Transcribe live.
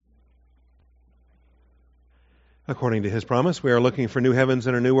according to his promise. We are looking for new heavens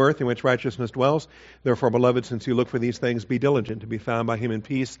and a new earth in which righteousness dwells. Therefore, beloved, since you look for these things, be diligent to be found by him in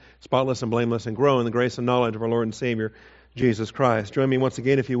peace, spotless and blameless, and grow in the grace and knowledge of our Lord and Savior, Jesus Christ. Join me once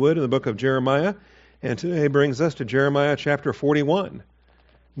again, if you would, in the book of Jeremiah. And today brings us to Jeremiah chapter 41.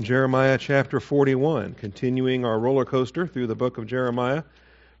 Jeremiah chapter 41, continuing our roller coaster through the book of Jeremiah,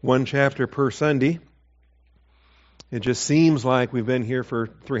 one chapter per Sunday. It just seems like we've been here for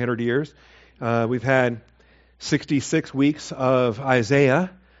 300 years. We've had 66 weeks of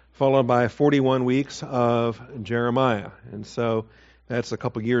Isaiah, followed by 41 weeks of Jeremiah. And so that's a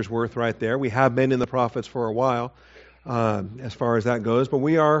couple years worth right there. We have been in the prophets for a while as far as that goes, but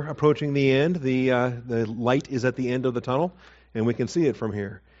we are approaching the end. The light is at the end of the tunnel, and we can see it from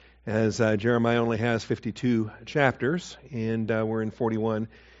here, as Jeremiah only has 52 chapters, and we're in 41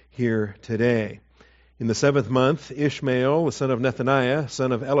 here today. In the 7th month, Ishmael, the son of Nethaniah,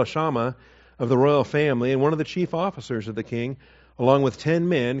 son of Elishama, of the royal family, and one of the chief officers of the king, along with 10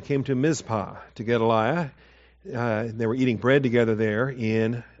 men, came to Mizpah to Gedaliah. They were eating bread together there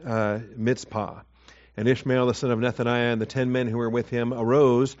in Mizpah. And Ishmael, the son of Nethaniah, and the 10 men who were with him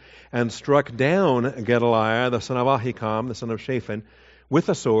arose and struck down Gedaliah, the son of Ahikam, the son of Shaphan, with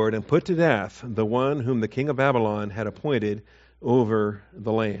a sword, and put to death the one whom the king of Babylon had appointed over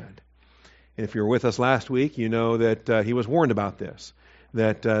the land. And if you were with us last week, you know that he was warned about this,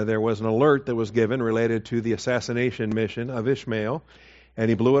 that there was an alert that was given related to the assassination mission of Ishmael, and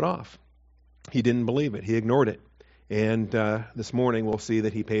he blew it off. He didn't believe it. He ignored it. And this morning we'll see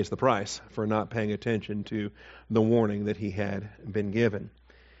that he pays the price for not paying attention to the warning that he had been given.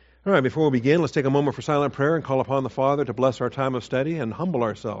 All right, before we begin, let's take a moment for silent prayer and call upon the Father to bless our time of study and humble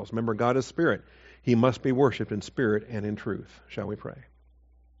ourselves. Remember, God is spirit. He must be worshipped in spirit and in truth. Shall we pray?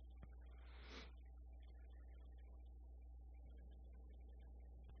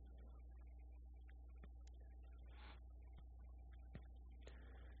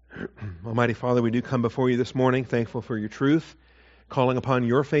 Almighty Father, we do come before you this morning, thankful for your truth, calling upon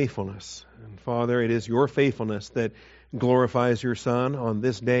your faithfulness. And Father, it is your faithfulness that glorifies your Son on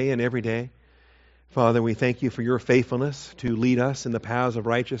this day and every day. Father, we thank you for your faithfulness to lead us in the paths of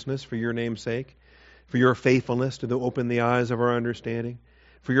righteousness for your name's sake, for your faithfulness to open the eyes of our understanding,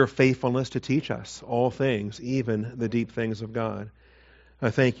 for your faithfulness to teach us all things, even the deep things of God. I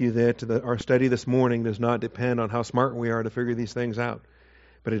thank you that our study this morning does not depend on how smart we are to figure these things out,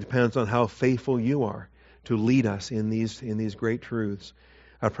 but it depends on how faithful you are to lead us in these great truths.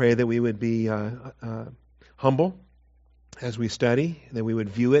 I pray that we would be humble as we study, that we would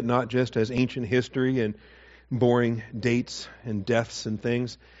view it not just as ancient history and boring dates and deaths and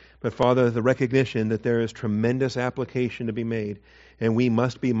things, but Father, the recognition that there is tremendous application to be made, and we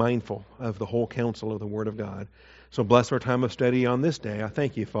must be mindful of the whole counsel of the Word of God. So bless our time of study on this day. I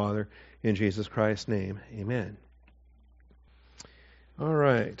thank you, Father, in Jesus Christ's name. Amen. All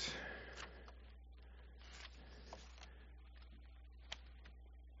right.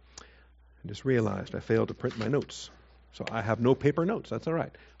 I just realized I failed to print my notes. So I have no paper notes. That's all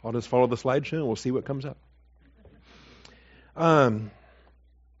right. I'll just follow the slideshow and we'll see what comes up.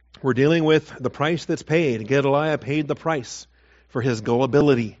 We're dealing with the price that's paid. Gedaliah paid the price for his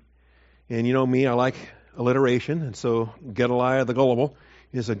gullibility. And you know me, I like alliteration. And so Gedaliah the Gullible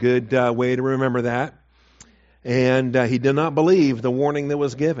is a good way to remember that. And he did not believe the warning that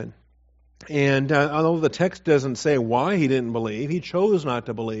was given. And although the text doesn't say why he didn't believe, he chose not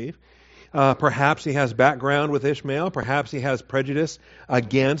to believe. Perhaps he has background with Ishmael. Perhaps he has prejudice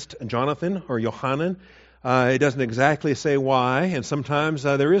against Jonathan or Johanan. It doesn't exactly say why, and sometimes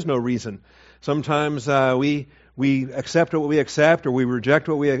there is no reason. Sometimes we accept what we accept, or we reject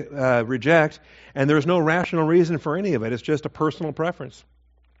what we reject, and there's no rational reason for any of it. It's just a personal preference.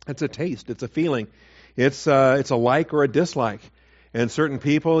 It's a taste. It's a feeling. It's a like or a dislike. And certain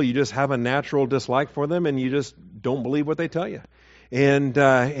people, you just have a natural dislike for them, and you just don't believe what they tell you.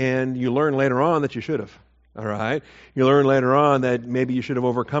 And you learn later on that you should have. All right? You learn later on that maybe you should have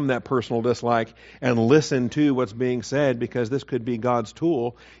overcome that personal dislike and listened to what's being said, because this could be God's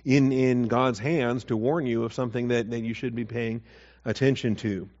tool in God's hands to warn you of something that you should be paying attention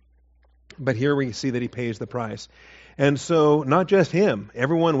to. But here we see that he pays the price. And so, not just him,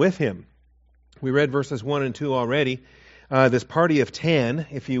 everyone with him. We read verses 1 and 2 already. This party of 10,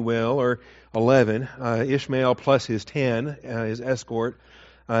 if you will, or 11, Ishmael plus his 10, his escort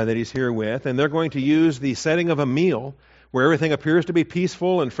that he's here with, and they're going to use the setting of a meal where everything appears to be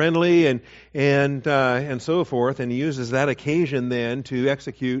peaceful and friendly and so forth, and he uses that occasion then to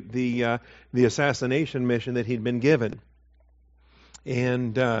execute the assassination mission that he'd been given.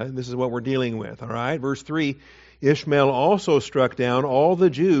 And this is what we're dealing with. All right, verse 3. Ishmael also struck down all the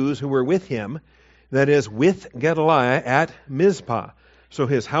Jews who were with him, that is, with Gedaliah at Mizpah. So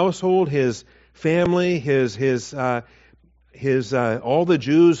his household, his family, his all the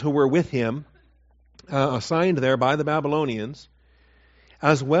Jews who were with him, assigned there by the Babylonians,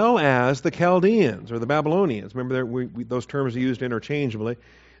 as well as the Chaldeans or the Babylonians. Remember, those terms are used interchangeably.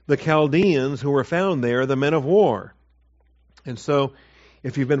 The Chaldeans who were found there, the men of war. And so,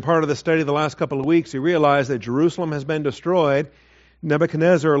 if you've been part of the study the last couple of weeks, you realize that Jerusalem has been destroyed.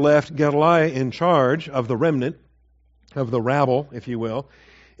 Nebuchadnezzar left Gedaliah in charge of the remnant, of the rabble, if you will,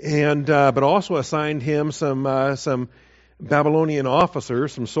 and but also assigned him some Babylonian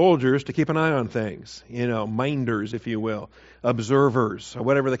officers, some soldiers, to keep an eye on things. Minders, if you will, observers, or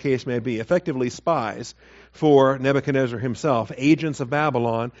whatever the case may be, effectively spies for Nebuchadnezzar himself, agents of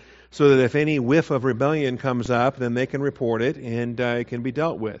Babylon, so that if any whiff of rebellion comes up, then they can report it and it can be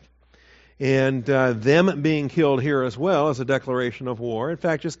dealt with. And them being killed here as well is a declaration of war. In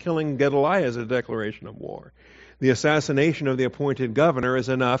fact, just killing Gedaliah is a declaration of war. The assassination of the appointed governor is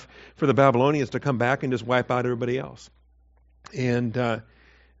enough for the Babylonians to come back and just wipe out everybody else. And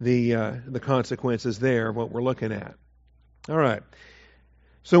the consequences there, what we're looking at. All right.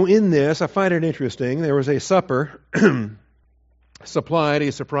 So in this, I find it interesting. There was a supper supplied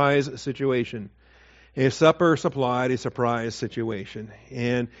a surprise situation. A supper supplied a surprise situation.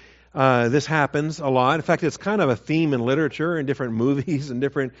 And this happens a lot. In fact, it's kind of a theme in literature and different movies and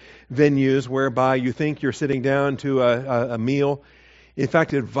different venues whereby you think you're sitting down to a meal. In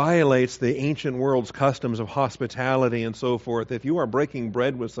fact, it violates the ancient world's customs of hospitality and so forth. If you are breaking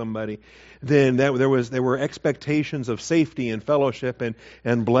bread with somebody, then there were expectations of safety and fellowship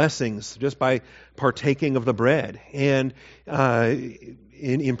and blessings just by partaking of the bread. And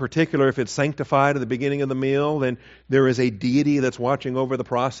in particular, if it's sanctified at the beginning of the meal, then there is a deity that's watching over the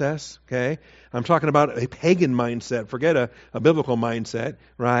process. Okay, I'm talking about a pagan mindset. Forget a biblical mindset,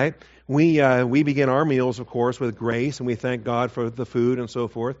 right? We begin our meals, of course, with grace, and we thank God for the food and so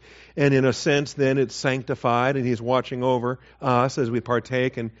forth. And in a sense, then it's sanctified, and He's watching over us as we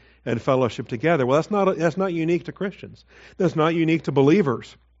partake and fellowship together. Well, that's not unique to Christians. That's not unique to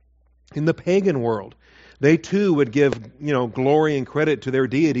believers. In the pagan world, they too would give, glory and credit to their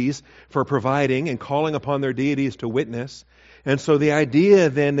deities for providing and calling upon their deities to witness. And so the idea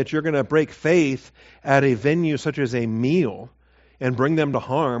then that you're going to break faith at a venue such as a meal and bring them to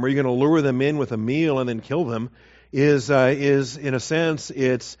harm, or you're going to lure them in with a meal and then kill them, is in a sense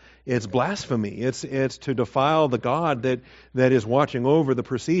it's blasphemy. It's to defile the God that is watching over the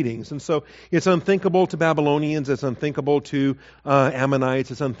proceedings. And so it's unthinkable to Babylonians, it's unthinkable to Ammonites,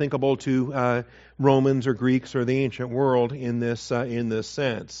 it's unthinkable to Romans or Greeks or the ancient world in this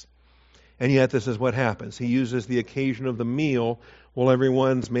sense. And yet this is what happens. He uses the occasion of the meal while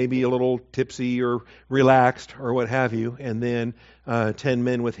everyone's maybe a little tipsy or relaxed or what have you, and then 10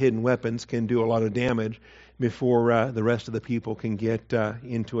 men with hidden weapons can do a lot of damage before the rest of the people can get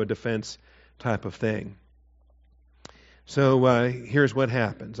into a defense type of thing. So here's what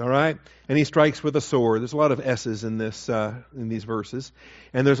happens, all right? And he strikes with a sword. There's a lot of S's in these verses,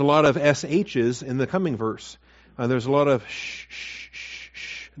 and there's a lot of SH's in the coming verse. There's a lot of shh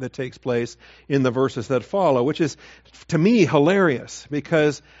that takes place in the verses that follow, which is, to me, hilarious,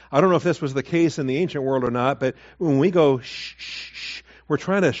 because I don't know if this was the case in the ancient world or not, but when we go shh, we're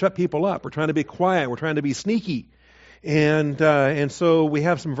trying to shut people up. We're trying to be quiet. We're trying to be sneaky. And so we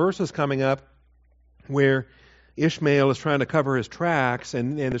have some verses coming up where Ishmael is trying to cover his tracks,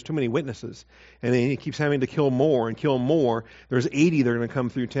 and there's too many witnesses. And he keeps having to kill more and kill more. There's 80 that are going to come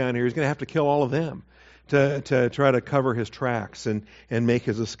through town here. He's going to have to kill all of them to try to cover his tracks and make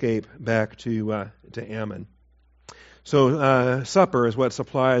his escape back to Ammon. So supper is what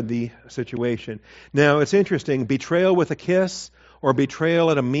supplied the situation. Now, it's interesting. Betrayal with a kiss or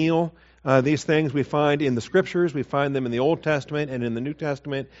betrayal at a meal, these things we find in the Scriptures. We find them in the Old Testament and in the New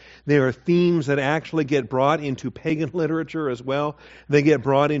Testament. They are themes that actually get brought into pagan literature as well. They get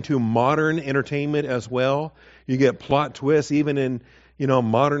brought into modern entertainment as well. You get plot twists even in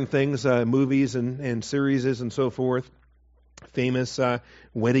modern things, movies and series and so forth. Famous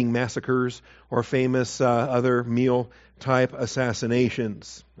wedding massacres or famous other meal-type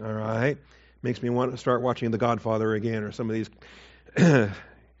assassinations. All right? Makes me want to start watching The Godfather again or some of these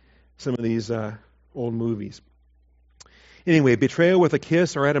old movies. Anyway, betrayal with a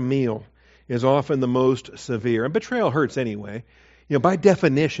kiss or at a meal is often the most severe. And betrayal hurts anyway. By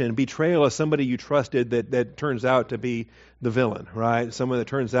definition, betrayal is somebody you trusted that turns out to be the villain, right? Someone that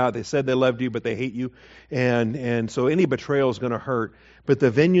turns out they said they loved you, but they hate you. And so any betrayal is going to hurt. But the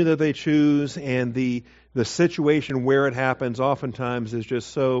venue that they choose and the situation where it happens oftentimes is just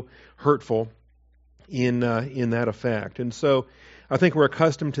so hurtful in that effect. And so I think we're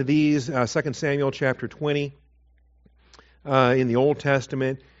accustomed to these. 2 Samuel chapter 20 in the Old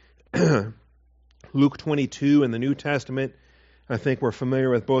Testament, Luke 22 in the New Testament. I think we're familiar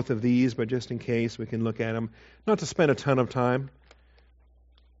with both of these, but just in case, we can look at them. Not to spend a ton of time.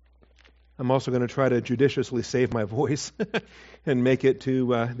 I'm also going to try to judiciously save my voice and make it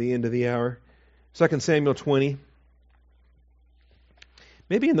to the end of the hour. 2 Samuel 20.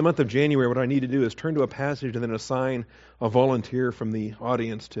 Maybe in the month of January, what I need to do is turn to a passage and then assign a volunteer from the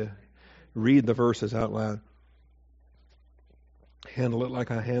audience to read the verses out loud. Handle it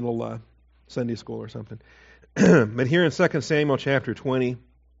like I handle Sunday school or something. But here in 2 Samuel chapter 20,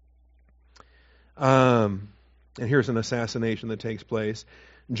 and here's an assassination that takes place.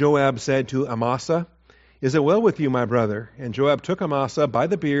 Joab said to Amasa, "Is it well with you, my brother?" And Joab took Amasa by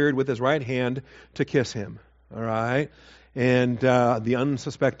the beard with his right hand to kiss him. All right? And the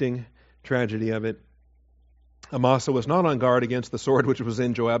unsuspecting tragedy of it. Amasa was not on guard against the sword which was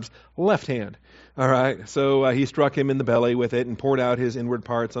in Joab's left hand. All right, so he struck him in the belly with it and poured out his inward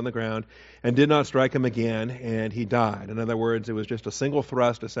parts on the ground and did not strike him again, and he died. In other words, it was just a single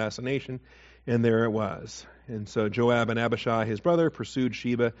thrust assassination, and there it was. And so Joab and Abishai, his brother, pursued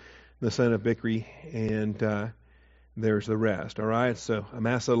Sheba, the son of Bichri, and there's the rest. All right, so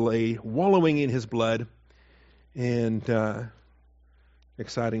Amasa lay wallowing in his blood, and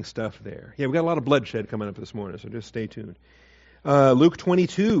exciting stuff there. Yeah, we got a lot of bloodshed coming up this morning, so just stay tuned. Luke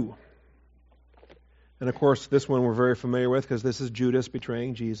 22. And of course, this one we're very familiar with because this is Judas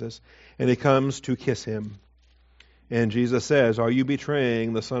betraying Jesus. And he comes to kiss him. And Jesus says, "Are you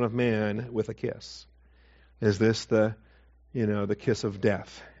betraying the Son of Man with a kiss?" Is this the kiss of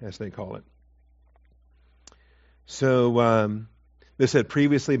death, as they call it? So this had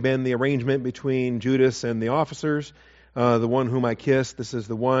previously been the arrangement between Judas and the officers. The one whom I kissed, this is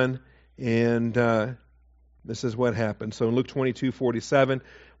the one, and this is what happened. So in Luke 22:47,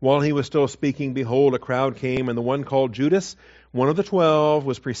 while he was still speaking, behold, a crowd came, and the one called Judas, one of the 12,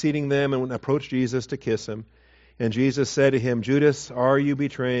 was preceding them and approached Jesus to kiss him. And Jesus said to him, "Judas, are you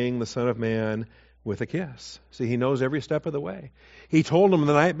betraying the Son of Man with a kiss?" See, he knows every step of the way. He told him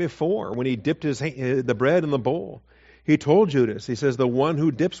the night before when he dipped the bread in the bowl. He told Judas, he says, "The one who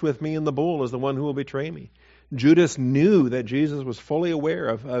dips with me in the bowl is the one who will betray me." Judas knew that Jesus was fully aware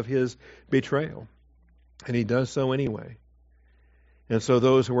of his betrayal, and he does so anyway. And so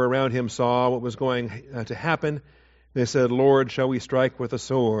those who were around him saw what was going to happen. They said, "Lord, shall we strike with a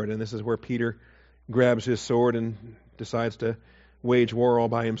sword?" And this is where Peter grabs his sword and decides to wage war all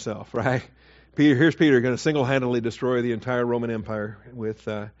by himself, right? Here's Peter going to single-handedly destroy the entire Roman Empire with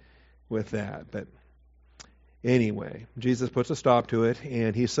that. But anyway, Jesus puts a stop to it,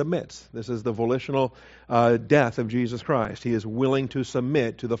 and he submits. This is the volitional death of Jesus Christ. He is willing to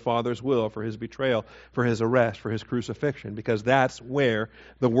submit to the Father's will for his betrayal, for his arrest, for his crucifixion, because that's where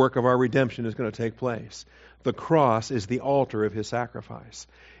the work of our redemption is going to take place. The cross is the altar of his sacrifice,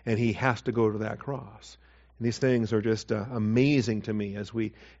 and he has to go to that cross. And these things are just amazing to me as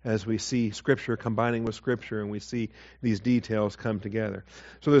we see Scripture combining with Scripture, and we see these details come together.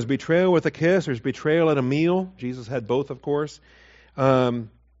 So there's betrayal with a kiss. There's betrayal at a meal. Jesus had both, of course. The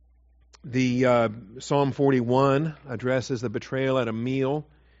Psalm 41 addresses the betrayal at a meal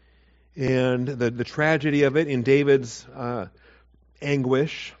and the tragedy of it in David's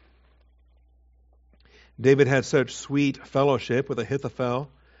anguish. David had such sweet fellowship with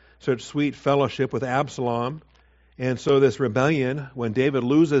Ahithophel, such sweet fellowship with Absalom. And so this rebellion, when David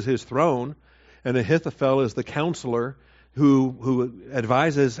loses his throne, and Ahithophel is the counselor who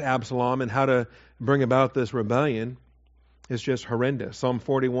advises Absalom and how to bring about this rebellion, is just horrendous. Psalm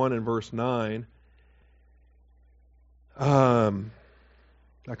 41 and verse 9. I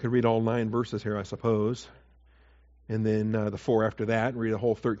could read all 9 verses here, I suppose. And then the 4 after that, and read a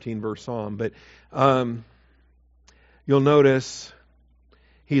whole 13-verse psalm. But you'll notice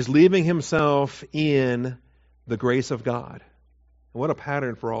he's leaving himself in the grace of God. And what a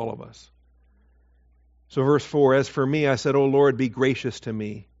pattern for all of us. So verse 4, "As for me, I said, O Lord, be gracious to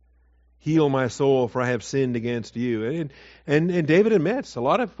me. Heal my soul, for I have sinned against you." And David admits a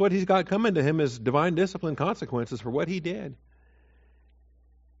lot of what he's got coming to him is divine discipline consequences for what he did.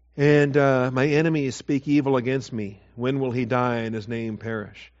 And my enemies speak evil against me. When will he die and his name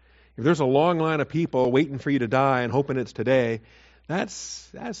perish? If there's a long line of people waiting for you to die and hoping it's today,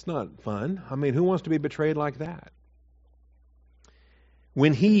 that's not fun. I mean, who wants to be betrayed like that?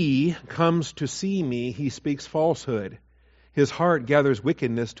 When he comes to see me, he speaks falsehood. His heart gathers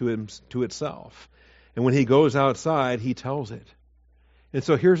wickedness to itself. And when he goes outside, he tells it. And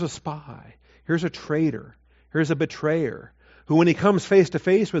so here's a spy. Here's a traitor. Here's a betrayer who, when he comes face to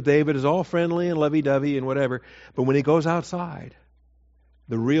face with David, is all friendly and lovey-dovey and whatever. But when he goes outside,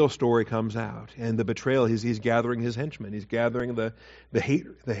 the real story comes out. And the betrayal, he's gathering his henchmen. He's gathering the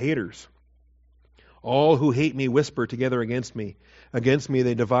haters. All who hate me whisper together against me. Against me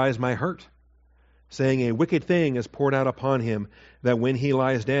they devise my hurt, saying, a wicked thing is poured out upon him, that when he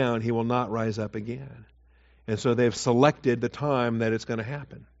lies down, he will not rise up again. And so they've selected the time that it's going to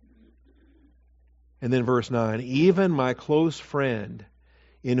happen. And then verse 9, even my close friend,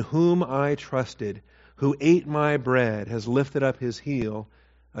 in whom I trusted, who ate my bread, has lifted up his heel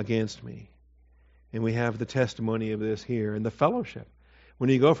against me. And we have the testimony of this here. And the fellowship. When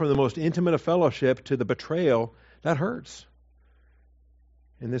you go from the most intimate of fellowship to the betrayal, that hurts.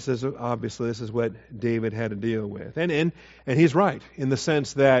 And this is what David had to deal with. And he's right in the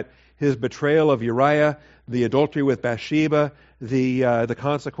sense that his betrayal of Uriah, the adultery with Bathsheba, the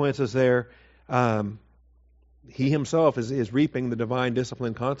consequences there, he himself is reaping the divine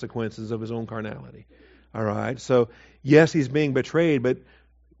discipline consequences of his own carnality. All right? So, yes, he's being betrayed, but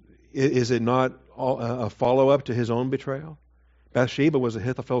is it not a follow-up to his own betrayal? Bathsheba was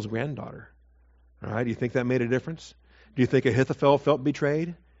Ahithophel's granddaughter. All right? Do you think that made a difference? Do you think Ahithophel felt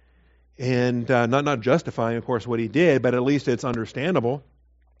betrayed? And not justifying, of course, what he did, but at least it's understandable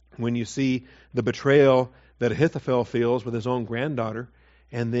when you see the betrayal that Ahithophel feels with his own granddaughter,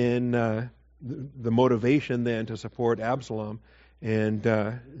 and then the motivation then to support Absalom and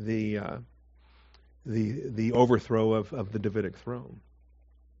the overthrow of the Davidic throne.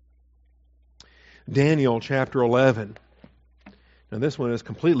 Daniel chapter 11. Now this one is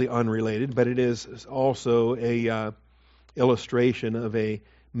completely unrelated, but it is also a illustration of a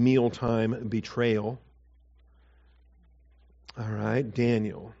mealtime betrayal. All right,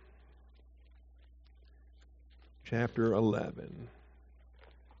 Daniel chapter 11.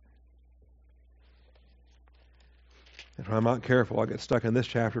 If I'm not careful, I'll get stuck in this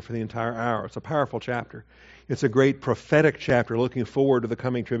chapter for the entire hour. It's a powerful chapter. It's a great prophetic chapter looking forward to the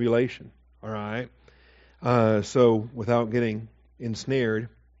coming tribulation. All right? So, without getting ensnared,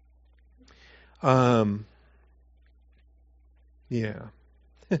 yeah.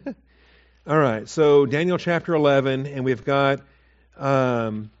 All right, so Daniel chapter 11, and we've got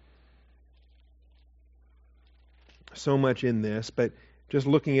so much in this, but just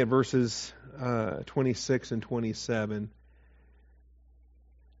looking at verses 26 and 27,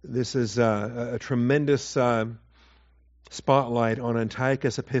 this is a tremendous spotlight on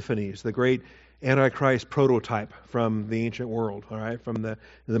Antiochus Epiphanes, the great Antichrist prototype from the ancient world, all right, from the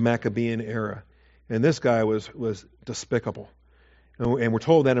Maccabean era. And this guy was despicable. And we're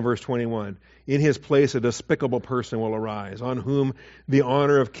told that in verse 21. In his place a despicable person will arise, on whom the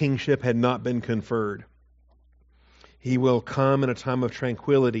honor of kingship had not been conferred. He will come in a time of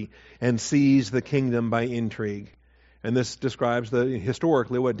tranquility and seize the kingdom by intrigue. And this describes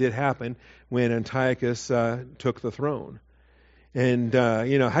historically what did happen when Antiochus took the throne. And,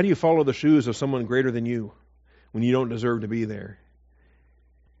 how do you follow the shoes of someone greater than you when you don't deserve to be there?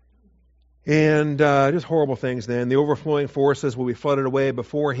 And just horrible things then. The overflowing forces will be flooded away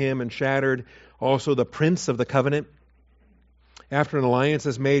before him and shattered. Also the prince of the covenant. After an alliance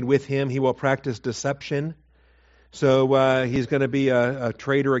is made with him, he will practice deception. So he's going to be a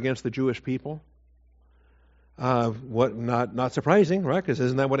traitor against the Jewish people. Not surprising, right? Because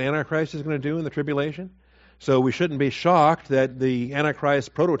isn't that what Antichrist is going to do in the tribulation? So we shouldn't be shocked that the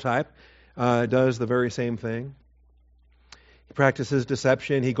Antichrist prototype does the very same thing. He practices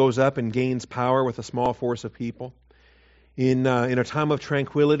deception. He goes up and gains power with a small force of people. In a time of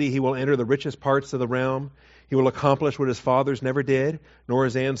tranquility, he will enter the richest parts of the realm. He will accomplish what his fathers never did, nor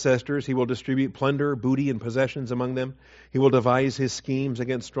his ancestors. He will distribute plunder, booty, and possessions among them. He will devise his schemes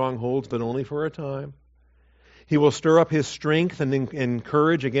against strongholds, but only for a time. He will stir up his strength and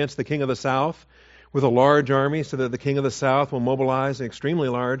courage against the king of the south with a large army, so that the king of the south will mobilize an extremely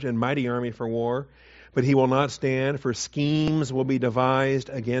large and mighty army for war. But he will not stand, for schemes will be devised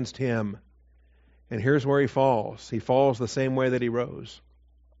against him. And here's where he falls. He falls the same way that he rose,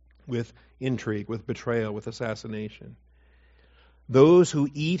 with intrigue, with betrayal, with assassination. Those who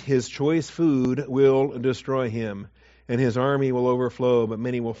eat his choice food will destroy him, and his army will overflow, but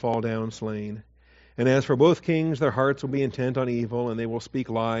many will fall down slain. And as for both kings, their hearts will be intent on evil, and they will speak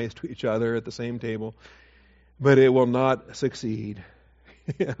lies to each other at the same table, but it will not succeed.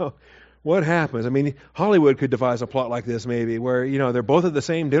 What happens? I mean, Hollywood could devise a plot like this maybe, where, they're both at the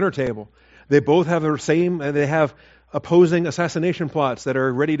same dinner table. They both have they have opposing assassination plots that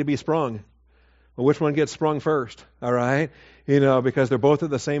are ready to be sprung. Well, which one gets sprung first? All right? Because they're both at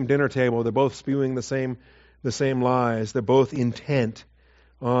the same dinner table. They're both spewing the same lies. They're both intent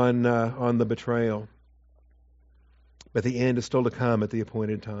on the betrayal. But the end is still to come at the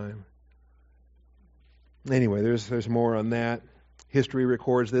appointed time. Anyway, there's more on that History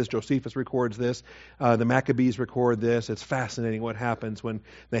records this. Josephus records this. The Maccabees record this. It's fascinating what happens when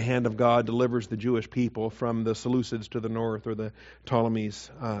the hand of God delivers the Jewish people from the Seleucids to the north or the Ptolemies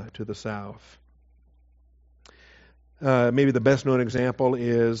to the south. Maybe the best known example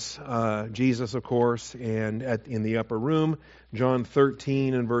is Jesus, of course, and in the upper room, John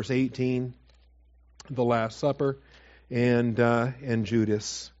 13 and verse 18, the Last Supper, and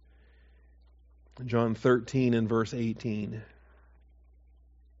Judas. John 13 and verse 18.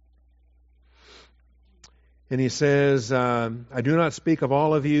 And he says, I do not speak of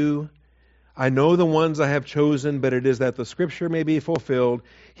all of you. I know the ones I have chosen, but it is that the scripture may be fulfilled.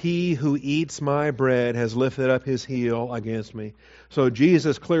 He who eats my bread has lifted up his heel against me. So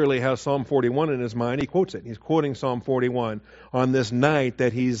Jesus clearly has Psalm 41 in his mind. He quotes it. He's quoting Psalm 41 on this night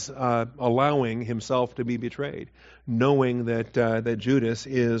that he's allowing himself to be betrayed, knowing that Judas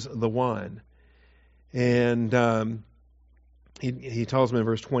is the one. And he tells him in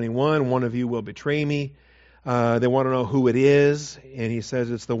verse 21, one of you will betray me. They want to know who it is, and he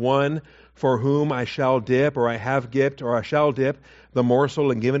says it's the one for whom I shall dip, or I have dipped, or I shall dip the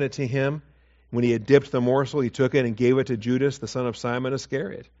morsel and given it to him. When he had dipped the morsel, he took it and gave it to Judas, the son of Simon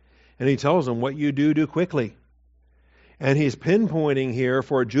Iscariot. And he tells him, what you do quickly. And he's pinpointing here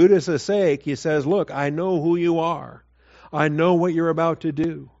for Judas' sake. He says, look, I know who you are. I know what you're about to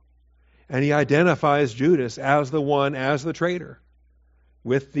do. And he identifies Judas as the one, as the traitor,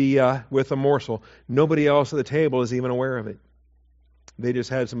 with the morsel. Nobody else at the table is even aware of it. They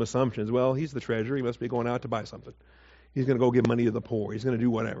just had some assumptions. Well, he's the treasurer. He must be going out to buy something. He's going to go give money to the poor. He's going to do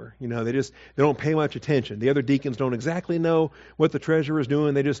whatever. They don't pay much attention. The other deacons don't exactly know what the treasurer is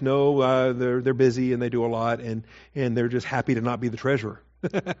doing. They just know they're busy and they do a lot, and they're just happy to not be the treasurer.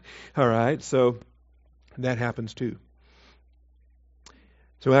 All right, so that happens too.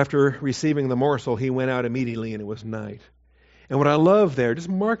 So after receiving the morsel, he went out immediately, and it was night. And what I love there, just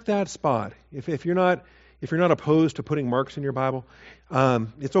mark that spot. If you're not opposed to putting marks in your Bible,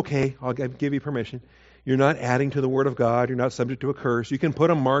 it's okay. I'll give you permission. You're not adding to the Word of God. You're not subject to a curse. You can put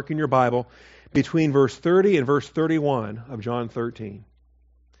a mark in your Bible between verse 30 and verse 31 of John 13.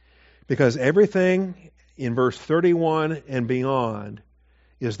 Because everything in verse 31 and beyond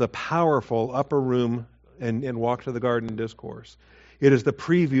is the powerful upper room and walk to the garden discourse. It is the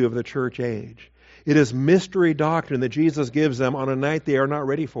preview of the church age. It is mystery doctrine that Jesus gives them on a night they are not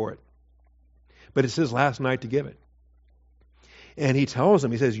ready for it. But it's his last night to give it. And he tells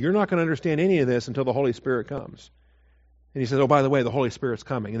them, he says, you're not going to understand any of this until the Holy Spirit comes. And he says, oh, by the way, the Holy Spirit's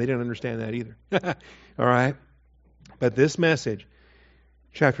coming. And they didn't understand that either. All right? But this message,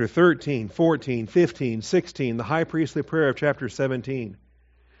 chapter 13, 14, 15, 16, the high priestly prayer of chapter 17,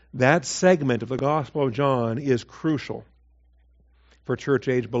 that segment of the Gospel of John is crucial for church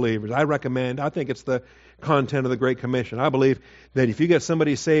age believers. I think it's the content of the Great Commission. I believe that if you get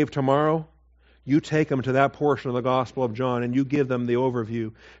somebody saved tomorrow, you take them to that portion of the Gospel of John and you give them the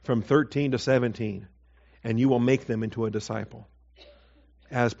overview from 13 to 17, and you will make them into a disciple,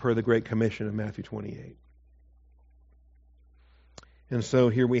 as per the Great Commission of Matthew 28. And so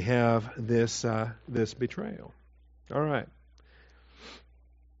here we have this betrayal. All right.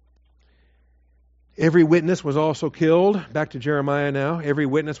 Every witness was also killed. Back to Jeremiah now. Every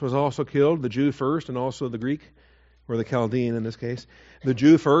witness was also killed, the Jew first and also the Greek, or the Chaldean in this case. The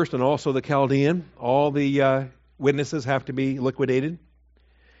Jew first and also the Chaldean. All the witnesses have to be liquidated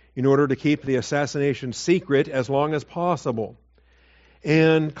in order to keep the assassination secret as long as possible.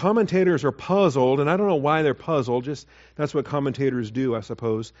 And commentators are puzzled, and I don't know why they're puzzled, just that's what commentators do, I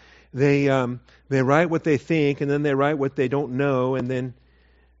suppose. They write what they think, and then they write what they don't know, and then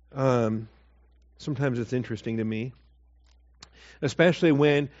sometimes it's interesting to me, especially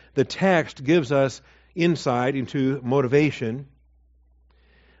when the text gives us insight into motivation.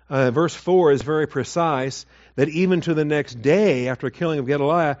 Verse 4 is very precise, that even to the next day after the killing of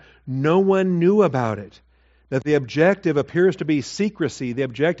Gedaliah, no one knew about it. That the objective appears to be secrecy. The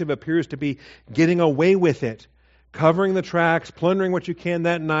objective appears to be getting away with it. Covering the tracks, plundering what you can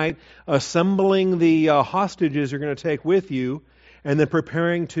that night, assembling the hostages you're going to take with you, and then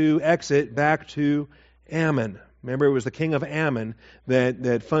preparing to exit back to Ammon. Remember, it was the king of Ammon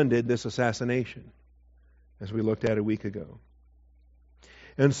that funded this assassination, as we looked at a week ago.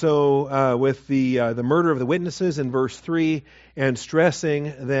 And so with the murder of the witnesses in verse 3, and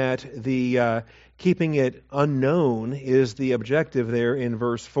stressing that the keeping it unknown is the objective there in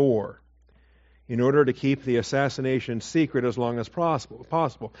verse 4, in order to keep the assassination secret as long as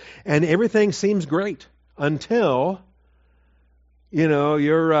possible. And everything seems great until,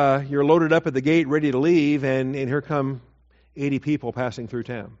 you're loaded up at the gate ready to leave, and here come 80 people passing through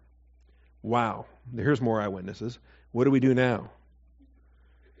town. Wow, here's more eyewitnesses. What do we do now?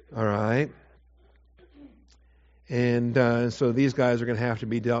 All right. And so these guys are going to have to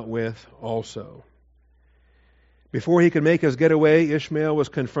be dealt with also. Before he could make his getaway, Ishmael was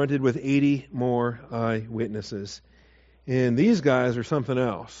confronted with 80 more eyewitnesses. And these guys are something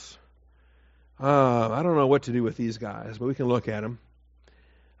else. I don't know what to do with these guys, but we can look at them.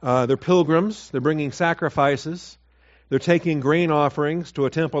 They're pilgrims. They're bringing sacrifices. They're taking grain offerings to a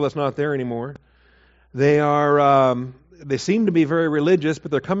temple that's not there anymore. They seem to be very religious,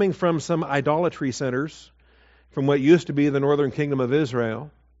 but they're coming from some idolatry centers, from what used to be the northern kingdom of Israel,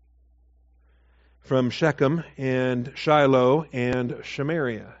 from Shechem and Shiloh and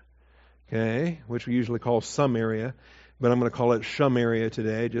Samaria, okay, which we usually call Samaria, but I'm going to call it Samaria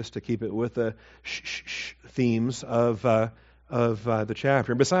today, just to keep it with the themes of the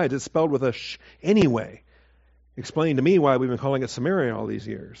chapter. And besides, it's spelled with a sh anyway. Explain to me why we've been calling it Samaria all these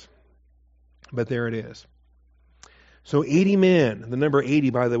years. But there it is. So 80 men, the number 80,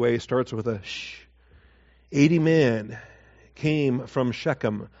 by the way, starts with a sh. 80 men came from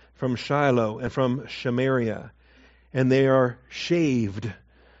Shechem, from Shiloh, and from Samaria, and they are shaved,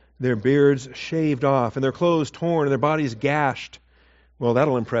 their beards shaved off, and their clothes torn, and their bodies gashed. Well,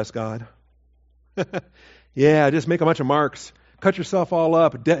 that'll impress God. Yeah, just make a bunch of marks. Cut yourself all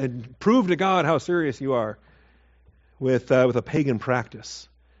up. Prove to God how serious you are with a pagan practice.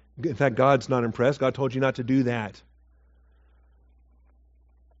 In fact, God's not impressed. God told you not to do that.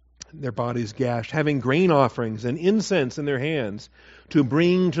 Their bodies gashed, having grain offerings and incense in their hands to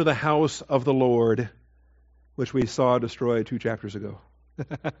bring to the house of the Lord, which we saw destroyed 2 chapters ago.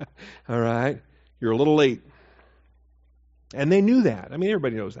 All right? You're a little late. And they knew that. I mean,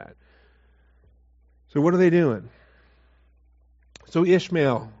 everybody knows that. So what are they doing? So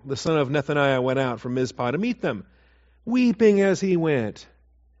Ishmael, the son of Nethaniah, went out from Mizpah to meet them, weeping as he went.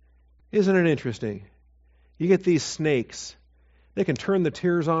 Isn't it interesting? You get these snakes. They can turn the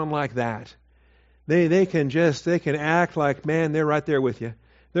tears on like that. They can act like, man, they're right there with you.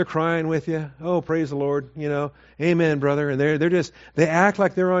 They're crying with you. Oh, praise the Lord, amen, brother. And they act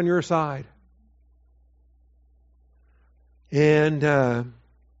like they're on your side. And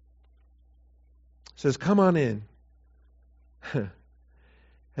says, come on in.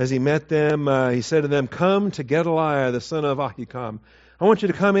 As he met them, he said to them, come to Gedaliah, the son of Ahikam. I want you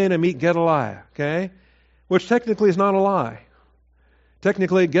to come in and meet Gedaliah, okay? Which technically is not a lie.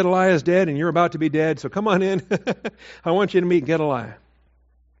 Technically, Gedaliah is dead and you're about to be dead, so come on in. I want you to meet Gedaliah.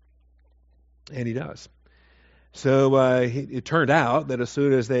 And he does. So it turned out that as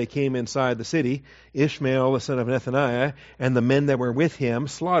soon as they came inside the city, Ishmael, the son of Nethaniah, and the men that were with him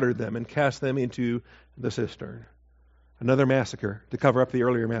slaughtered them and cast them into the cistern. Another massacre to cover up the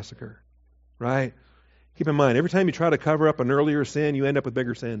earlier massacre. Right? Keep in mind, every time you try to cover up an earlier sin, you end up with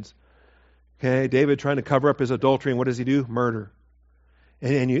bigger sins. Okay, David trying to cover up his adultery, and what does he do? Murder.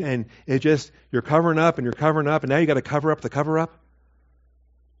 And it just, you're covering up, and now you got to cover up the cover-up.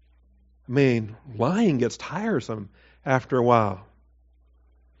 I mean, lying gets tiresome after a while.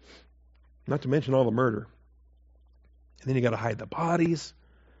 Not to mention all the murder. And then you got to hide the bodies.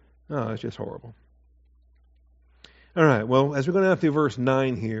 Oh, it's just horrible. All right, well, as we're going down through verse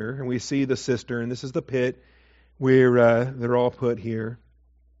 9 here, and we see the cistern, this is the pit where they're all put here.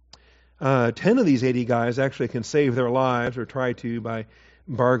 10 of these 80 guys actually can save their lives, or try to, by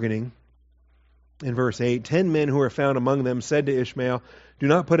bargaining. In verse 8, 10 men who were found among them said to Ishmael, do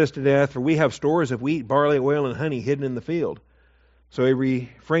not put us to death, for we have stores of wheat, barley, oil, and honey hidden in the field. So he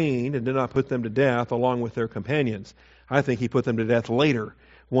refrained and did not put them to death along with their companions. I think he put them to death later,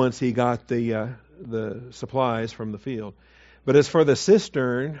 once he got the supplies from the field. But as for the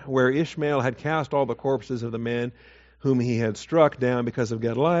cistern, where Ishmael had cast all the corpses of the men whom he had struck down because of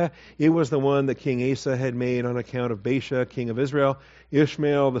Gedaliah, it was the one that King Asa had made on account of Baasha, king of Israel.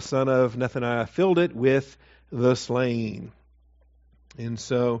 Ishmael, the son of Nethaniah, filled it with the slain. And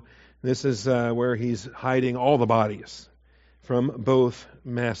so this is where he's hiding all the bodies from both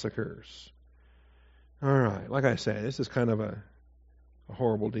massacres. All right, like I say, this is kind of a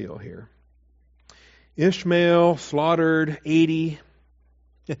horrible deal here. Ishmael slaughtered 80.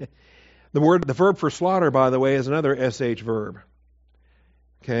 The verb for slaughter, by the way, is another SH verb.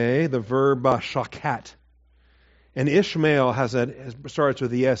 Okay, the verb shakat. And Ishmael starts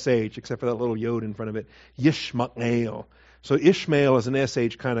with the SH, except for that little yod in front of it. Yishmael. So Ishmael is an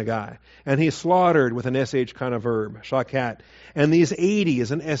SH kind of guy. And he's slaughtered with an SH kind of verb, shakat. And these 80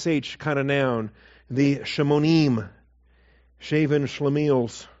 is an SH kind of noun. The Shemonim, shaven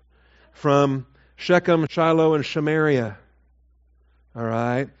Shlemiels, from Shechem, Shiloh, and Samaria. All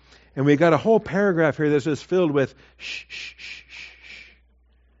right? And we got a whole paragraph here that's just filled with shh, shh, shh, shh.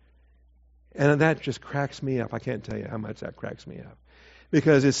 And that just cracks me up. I can't tell you how much that cracks me up.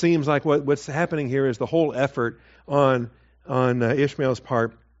 because it seems like what's happening here is the whole effort on Ishmael's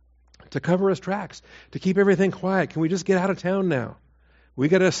part to cover his tracks, to keep everything quiet. Can we just get out of town now? We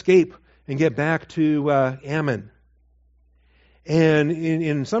got to escape and get back to Ammon. And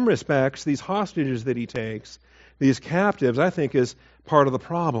in some respects, these hostages that he takes, these captives, I think is part of the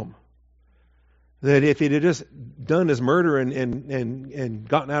problem. That if he'd just done his murder and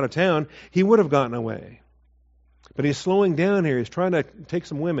gotten out of town, he would have gotten away. But he's slowing down here. He's trying to take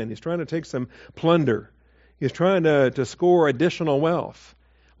some women. He's trying to take some plunder. He's trying to score additional wealth.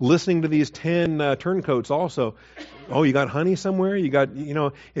 Listening to these 10 turncoats also. Oh, you got honey somewhere? You got,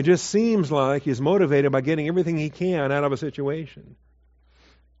 it just seems like he's motivated by getting everything he can out of a situation.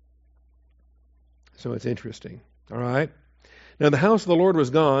 So it's interesting. All right? Now, the house of the Lord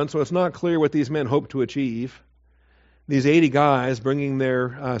was gone, so it's not clear what these men hoped to achieve. These 80 guys bringing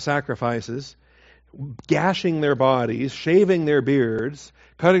their sacrifices, gashing their bodies, shaving their beards,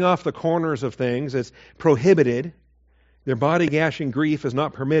 cutting off the corners of things. It's prohibited. Their body gashing grief is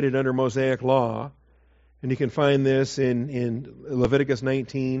not permitted under Mosaic law. And you can find this in Leviticus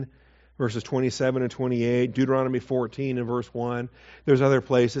 19, verses 27 and 28, Deuteronomy 14 and verse 1. There's other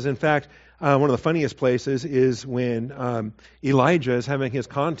places. In fact, one of the funniest places is when Elijah is having his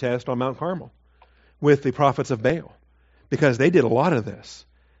contest on Mount Carmel with the prophets of Baal, because they did a lot of this.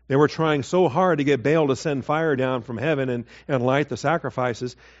 They were trying so hard to get Baal to send fire down from heaven and light the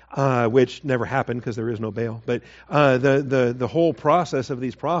sacrifices, which never happened because there is no Baal. But the whole process of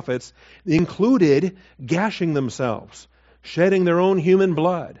these prophets included gashing themselves, shedding their own human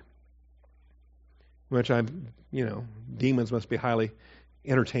blood, which demons must be highly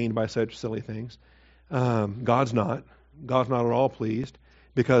entertained by such silly things. God's not. God's not at all pleased,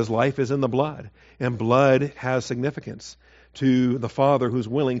 because life is in the blood, and blood has significance to the Father who's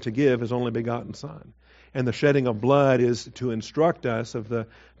willing to give his only begotten Son. And the shedding of blood is to instruct us of the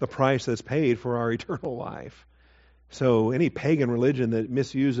price that's paid for our eternal life. So any pagan religion that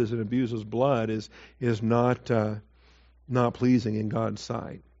misuses and abuses blood is not pleasing in God's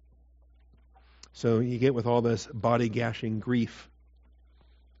sight. So you get with all this body gashing grief.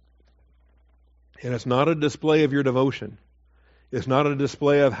 And it's not a display of your devotion. It's not a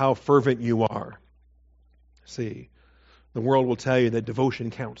display of how fervent you are. See, the world will tell you that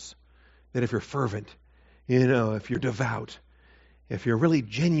devotion counts. That if you're fervent, if you're devout, if you're really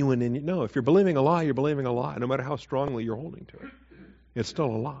genuine, if you're believing a lie, you're believing a lie, no matter how strongly you're holding to it. It's still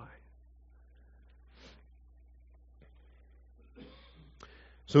a lie.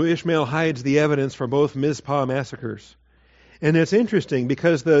 So Ishmael hides the evidence for both Mizpah massacres. And it's interesting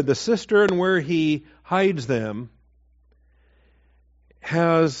because the cistern where he hides them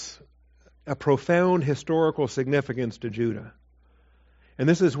has a profound historical significance to Judah. And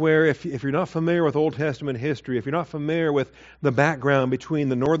this is where, if you're not familiar with Old Testament history, if you're not familiar with the background between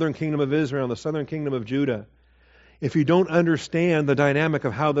the northern kingdom of Israel and the southern kingdom of Judah, if you don't understand the dynamic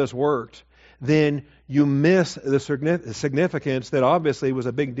of how this worked, then you miss the significance that obviously was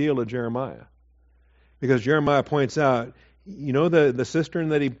a big deal to Jeremiah. Because Jeremiah points out, the cistern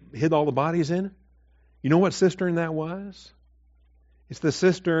that he hid all the bodies in? You know what cistern that was? It's the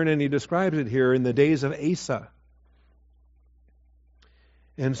cistern, and he describes it here, in the days of Asa.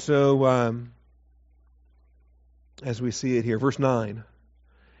 And so, as we see it here, verse 9.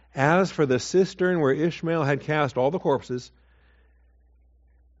 As for the cistern where Ishmael had cast all the corpses,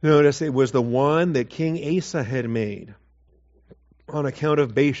 notice it was the one that King Asa had made on account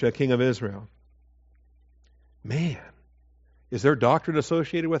of Baasha, king of Israel. Man, is there doctrine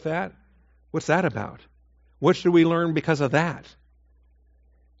associated with that? What's that about? What should we learn because of that?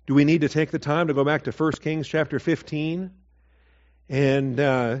 Do we need to take the time to go back to 1 Kings chapter 15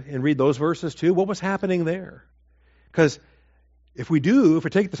 and read those verses too? What was happening there? Because if we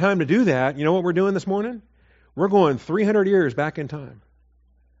take the time to do that, you know what we're doing this morning? We're going 300 years back in time.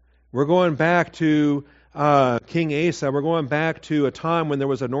 We're going back to King Asa. We're going back to a time when there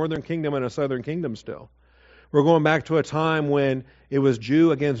was a northern kingdom and a southern kingdom still. We're going back to a time when it was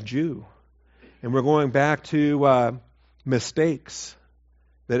Jew against Jew. And we're going back to mistakes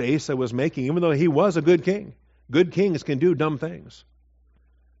that Asa was making, even though he was a good king. Good kings can do dumb things.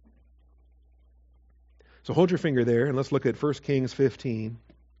 So hold your finger there, and let's look at 1 Kings 15.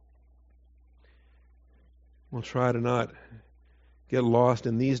 We'll try to not get lost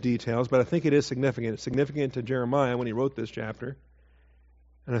in these details, but I think it is significant. It's significant to Jeremiah when he wrote this chapter.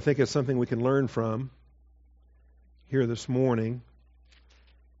 And I think it's something we can learn from here this morning.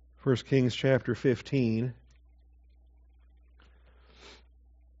 1 Kings chapter 15.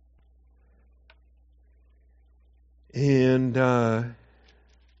 And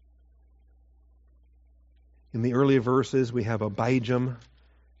In the earlier verses, we have Abijam.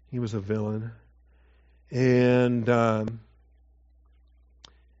 He was a villain. And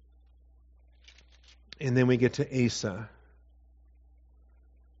then we get to Asa.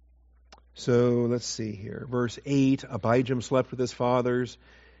 So let's see here. Verse 8, Abijam slept with his fathers,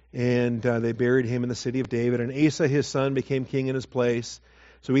 and they buried him in the city of David. And Asa, his son, became king in his place.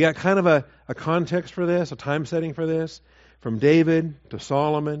 So we got kind of a context for this, a time setting for this. From David to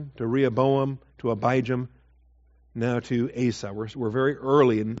Solomon to Rehoboam to Abijam, now to Asa. We're very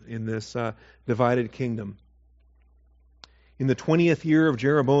early in this divided kingdom. In the 20th year of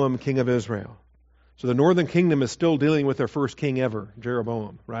Jeroboam, king of Israel. So the northern kingdom is still dealing with their first king ever,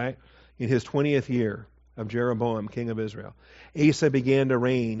 Jeroboam, right? In his 20th year of Jeroboam, king of Israel. Asa began to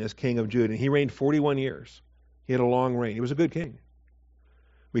reign as king of Judah. And he reigned 41 years. He had a long reign. He was a good king.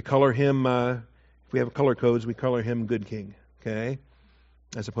 We color him, if we have color codes, we color him good king, okay?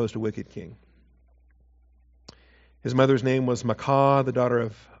 As opposed to wicked king. His mother's name was Maacah, the daughter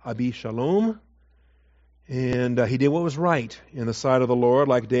of Abishalom. And he did what was right in the sight of the Lord,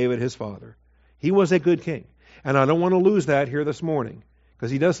 like David, his father. He was a good king. And I don't want to lose that here this morning,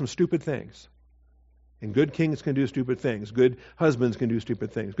 because he does some stupid things. And good kings can do stupid things. Good husbands can do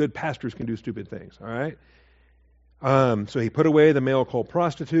stupid things. Good pastors can do stupid things, all right? So he put away the male cult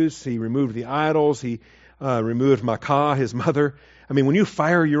prostitutes. He removed the idols. He removed Maacah, his mother. I mean, when you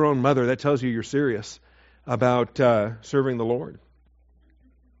fire your own mother, that tells you you're serious about serving the Lord.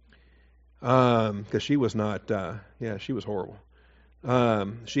 Because she was not, she was horrible.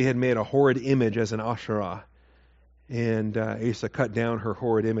 She had made a horrid image as an Asherah. And Asa cut down her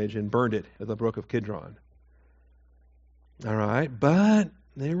horrid image and burned it at the brook of Kidron. All right, but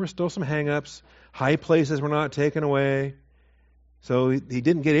there were still some hang-ups. High places were not taken away. So he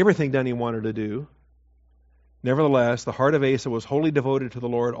didn't get everything done he wanted to do. Nevertheless, the heart of Asa was wholly devoted to the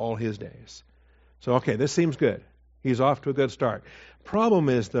Lord all his days. So, okay, this seems good. He's off to a good start. Problem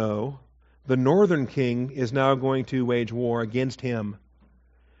is, though, the northern king is now going to wage war against him.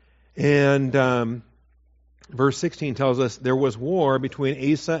 And verse 16 tells us there was war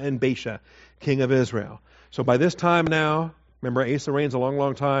between Asa and Baasha, king of Israel. So by this time now, remember Asa reigns a long,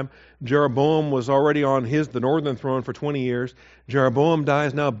 long time. Jeroboam was already on the northern throne for 20 years. Jeroboam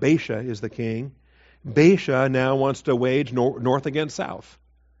dies, now Baasha is the king. Baasha now wants to wage north against south.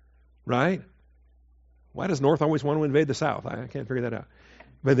 Right? Why does north always want to invade the south? I can't figure that out.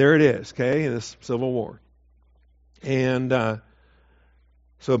 But there it is, okay, in this civil war. And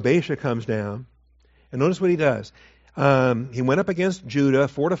so Baasha comes down. And notice what he does. He went up against Judah,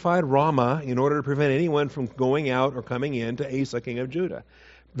 fortified Ramah in order to prevent anyone from going out or coming in to Asa, king of Judah.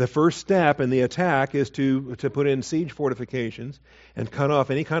 The first step in the attack is to put in siege fortifications and cut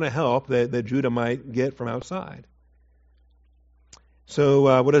off any kind of help that Judah might get from outside.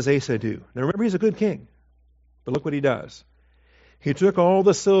 So what does Asa do? Now remember, he's a good king. But look what he does. He took all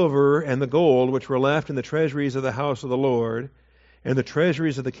the silver and the gold which were left in the treasuries of the house of the Lord and the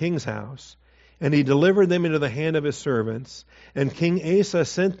treasuries of the king's house, and he delivered them into the hand of his servants. And King Asa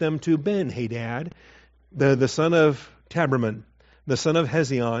sent them to Ben-Hadad, the son of Taberman, the son of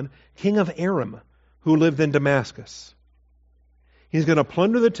Hezion, king of Aram, who lived in Damascus. He's going to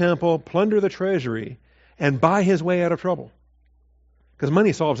plunder the temple, plunder the treasury, and buy his way out of trouble. Because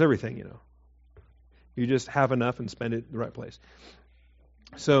money solves everything, you know. You just have enough and spend it in the right place.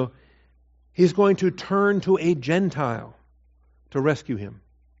 So he's going to turn to a Gentile to rescue him.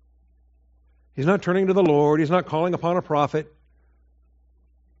 He's not turning to the Lord. He's not calling upon a prophet.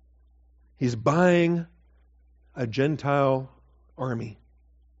 He's buying a Gentile army.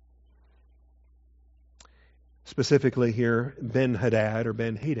 Specifically here,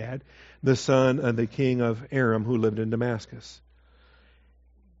 Ben-Hadad, the son of the king of Aram who lived in Damascus.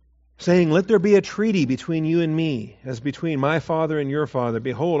 Saying, let there be a treaty between you and me, as between my father and your father.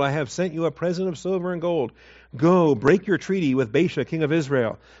 Behold, I have sent you a present of silver and gold. Go, break your treaty with Baasha, king of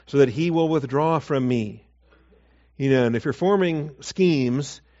Israel, so that he will withdraw from me. You know, and if you're forming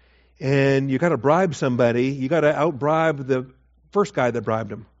schemes and you got to bribe somebody, you got to outbribe the first guy that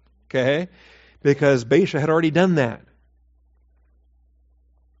bribed him. Okay? Because Baasha had already done that.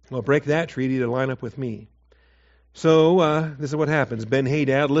 Well, break that treaty to line up with me. So this is what happens.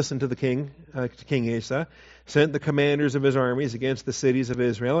 Ben-Hadad listened to the king, King Asa, sent the commanders of his armies against the cities of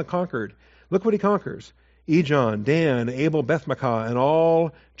Israel and conquered. Look what he conquers. Ijon, Dan, Abel, Beth-Maachah, and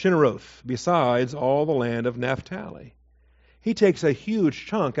all Chinneroth, besides all the land of Naphtali. He takes a huge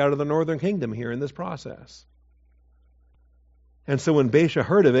chunk out of the northern kingdom here in this process. And so when Baasha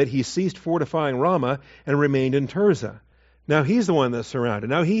heard of it, he ceased fortifying Ramah and remained in Tirzah. Now he's the one that's surrounded.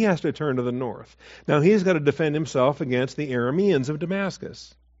 Now he has to turn to the north. Now he's got to defend himself against the Arameans of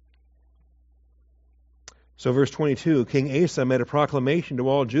Damascus. So verse 22, King Asa made a proclamation to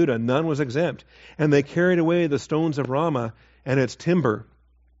all Judah, none was exempt, and they carried away the stones of Ramah and its timber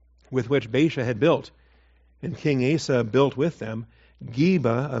with which Baasha had built. And King Asa built with them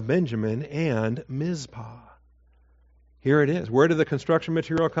Geba of Benjamin and Mizpah. Here it is. Where did the construction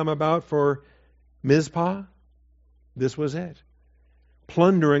material come about for Mizpah? This was it.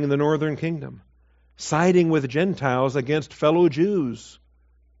 Plundering the northern kingdom, siding with Gentiles against fellow Jews,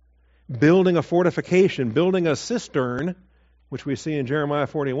 building a fortification, building a cistern, which we see in Jeremiah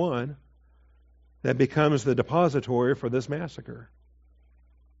 41, that becomes the depository for this massacre.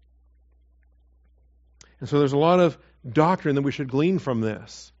 And so there's a lot of doctrine that we should glean from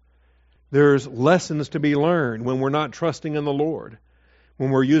this. There's lessons to be learned when we're not trusting in the Lord, when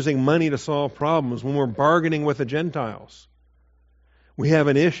we're using money to solve problems, when we're bargaining with the Gentiles. We have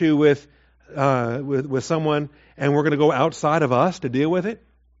an issue with someone, and we're going to go outside of us to deal with it.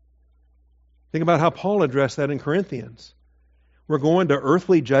 Think about how Paul addressed that in Corinthians. We're going to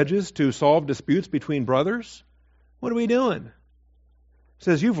earthly judges to solve disputes between brothers? What are we doing? It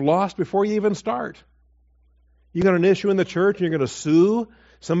says you've lost before you even start. You got an issue in the church and you're going to sue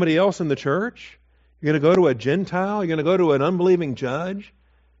somebody else in the church? You're going to go to a Gentile? You're going to go to an unbelieving judge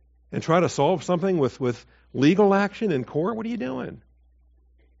and try to solve something with legal action in court? What are you doing?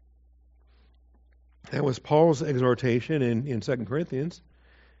 That was Paul's exhortation in 2 Corinthians.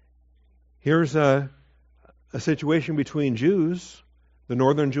 Here's a situation between Jews, the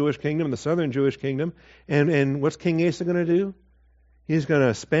northern Jewish kingdom and the southern Jewish kingdom. And what's King Asa going to do? He's going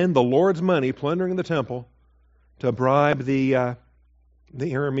to spend the Lord's money plundering the temple to bribe the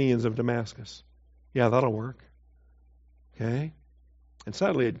Arameans of Damascus. Yeah, that'll work. Okay? And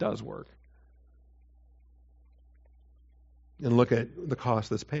sadly, it does work. And look at the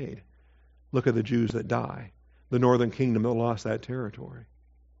cost that's paid. Look at the Jews that die. The northern kingdom that lost that territory.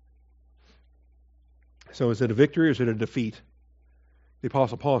 So is it a victory or is it a defeat? The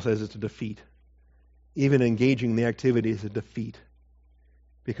Apostle Paul says it's a defeat. Even engaging the activity is a defeat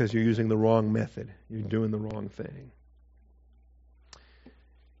because you're using the wrong method. You're doing the wrong thing.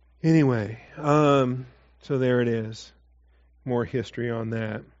 Anyway, so there it is. More history on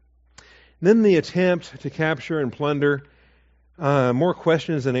that. Then the attempt to capture and plunder. More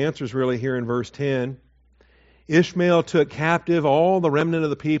questions than answers really here in verse 10. Ishmael took captive all the remnant of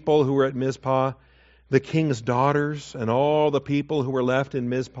the people who were at Mizpah, the king's daughters, and all the people who were left in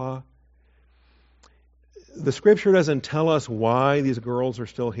Mizpah. The scripture doesn't tell us why these girls are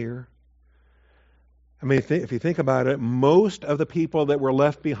still here. I mean, if you think about it, most of the people that were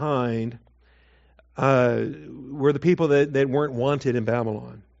left behind were the people that weren't wanted in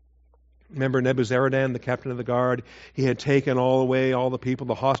Babylon. Remember Nebuzaradan, the captain of the guard? He had taken all the people.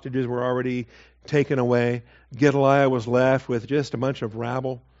 The hostages were already taken away. Gedaliah was left with just a bunch of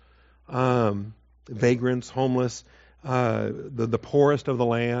rabble, vagrants, homeless, the poorest of the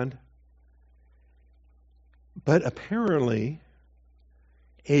land. But apparently,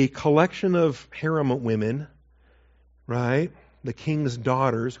 a collection of harem women, right? The king's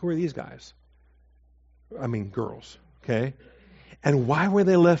daughters. Who are these guys? I mean, girls, okay? And why were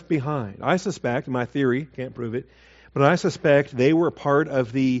they left behind? I suspect, my theory, can't prove it, but I suspect they were part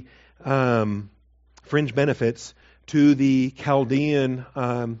of the fringe benefits to the Chaldean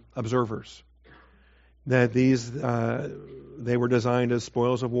observers. That these, they were designed as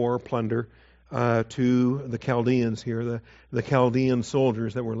spoils of war, plunder, to the Chaldeans here, the Chaldean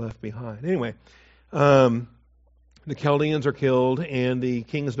soldiers that were left behind. Anyway, the Chaldeans are killed, and the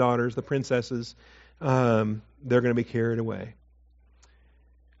king's daughters, the princesses, they're going to be carried away.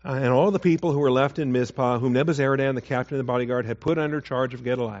 And all the people who were left in Mizpah, whom Nebuzaradan, the captain of the bodyguard, had put under charge of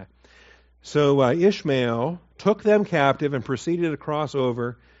Gedaliah. So Ishmael took them captive and proceeded to cross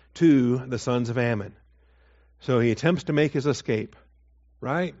over to the sons of Ammon. So he attempts to make his escape,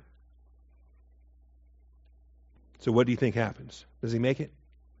 right? So what do you think happens? Does he make it?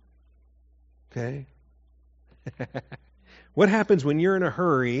 Okay. What happens when you're in a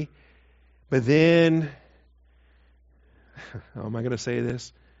hurry, but then, how am I going to say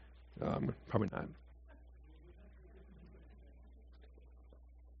this? Probably not.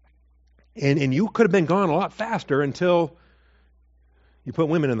 And you could have been gone a lot faster until you put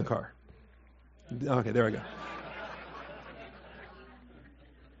women in the car. Okay, there we go.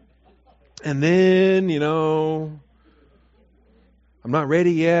 And then, I'm not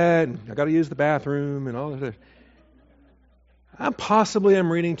ready yet, and I got to use the bathroom and all that.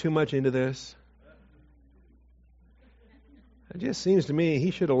 I'm reading too much into this. It just seems to me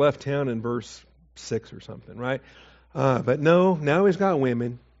he should have left town in verse 6 or something, right? But no, now he's got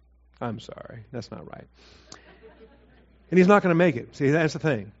women. I'm sorry, that's not right. And he's not going to make it. See, that's the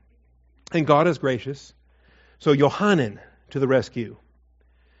thing. And God is gracious. So Yohanan to the rescue.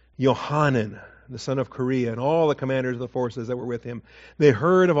 Yohanan, the son of Kareah, and all the commanders of the forces that were with him. They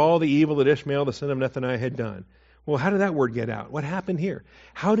heard of all the evil that Ishmael, the son of Nethaniah, had done. Well, how did that word get out? What happened here?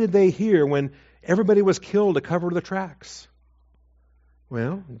 How did they hear when everybody was killed to cover the tracks?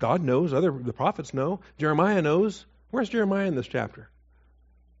 Well, God knows. The prophets know. Jeremiah knows. Where's Jeremiah in this chapter?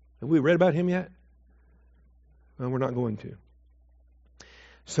 Have we read about him yet? Well, we're not going to.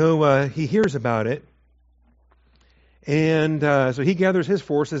 So he hears about it. And so he gathers his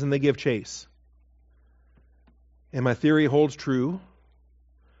forces and they give chase. And my theory holds true.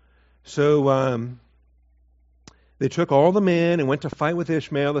 So they took all the men and went to fight with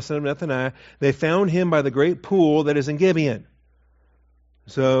Ishmael, the son of Nethaniah. They found him by the great pool that is in Gibeon.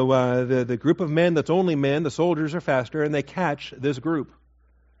 So the group of men that's only men, the soldiers are faster, and they catch this group.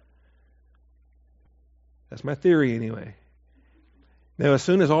 That's my theory anyway. Now, as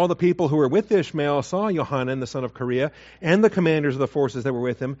soon as all the people who were with Ishmael saw Yohanan, the son of Kareah, and the commanders of the forces that were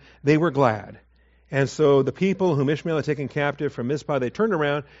with him, they were glad. And so the people whom Ishmael had taken captive from Mizpah, they turned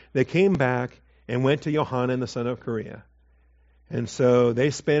around, they came back, and went to Yohanan, the son of Kareah. And so they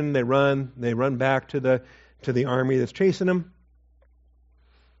run back to the army that's chasing them.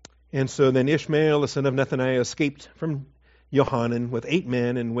 And so then Ishmael, the son of Nethaniah, escaped from Yohanan with 8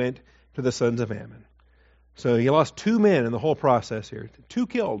 men and went to the sons of Ammon. So he lost 2 men in the whole process here. 2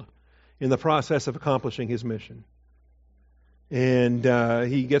 killed in the process of accomplishing his mission. And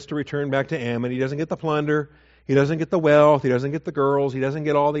he gets to return back to Ammon. He doesn't get the plunder. He doesn't get the wealth. He doesn't get the girls. He doesn't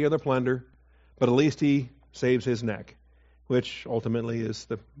get all the other plunder. But at least he saves his neck, which ultimately is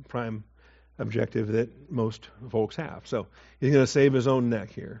the prime objective that most folks have. So he's going to save his own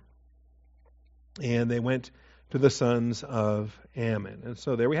neck here. And they went to the sons of Ammon. And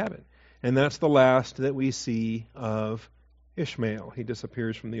so there we have it. And that's the last that we see of Ishmael. He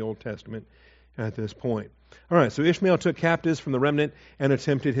disappears from the Old Testament at this point. All right, so Ishmael took captives from the remnant and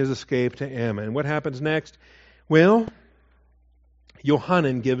attempted his escape to Ammon. What happens next? Well,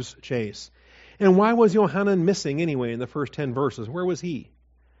 Yohanan gives chase. And why was Yohanan missing anyway in the first 10 verses? Where was he?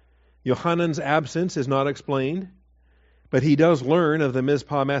 Yohanan's absence is not explained, but he does learn of the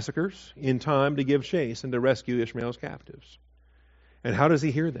Mizpah massacres in time to give chase and to rescue Ishmael's captives. And how does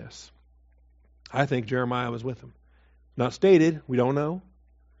he hear this? I think Jeremiah was with him. Not stated, we don't know,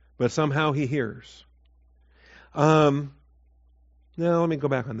 but somehow he hears. Now, let me go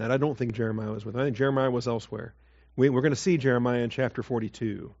back on that. I don't think Jeremiah was with him. I think Jeremiah was elsewhere. We're going to see Jeremiah in chapter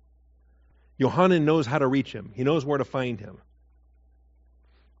 42. Yohanan knows how to reach him. He knows where to find him.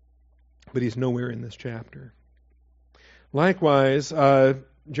 But he's nowhere in this chapter. Likewise,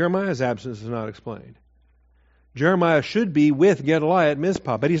 Jeremiah's absence is not explained. Jeremiah should be with Gedaliah at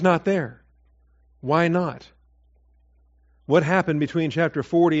Mizpah, but he's not there. Why not? What happened between chapter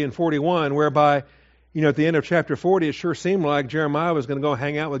 40 and 41 whereby, at the end of chapter 40, it sure seemed like Jeremiah was going to go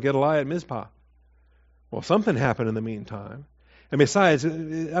hang out with Gedaliah at Mizpah. Well, something happened in the meantime. And besides,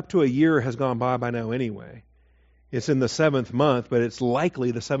 up to a year has gone by now anyway. It's in the 7th month, but it's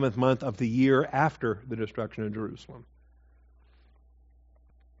likely the 7th month of the year after the destruction of Jerusalem.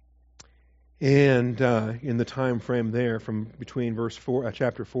 And in the time frame there from between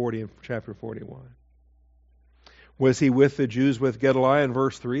chapter 40 and chapter 41. Was he with the Jews with Gedaliah in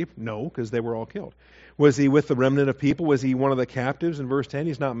verse 3? No, because they were all killed. Was he with the remnant of people? Was he one of the captives in verse 10?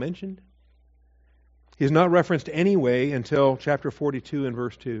 He's not mentioned. He's not referenced anyway until chapter 42 and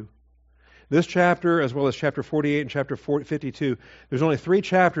verse 2. This chapter, as well as chapter 48 and chapter 52, there's only 3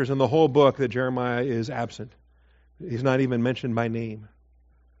 chapters in the whole book that Jeremiah is absent. He's not even mentioned by name.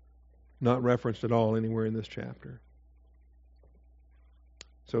 Not referenced at all anywhere in this chapter.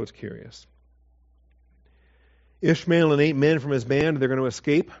 So it's curious. Ishmael and 8 men from his band, they're going to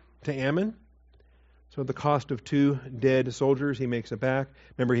escape to Ammon. So at the cost of 2 dead soldiers, he makes it back.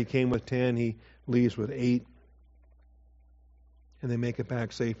 Remember, he came with 10, he leaves with 8. And they make it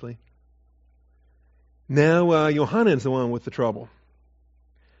back safely. Now, Yohanan's the one with the trouble.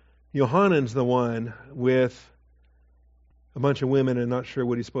 Yohanan's the one with a bunch of women and not sure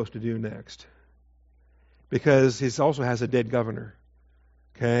what he's supposed to do next. Because he also has a dead governor.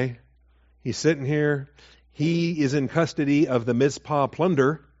 Okay? He's sitting here. He is in custody of the Mizpah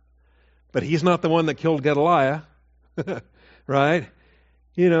plunder, but he's not the one that killed Gedaliah. Right?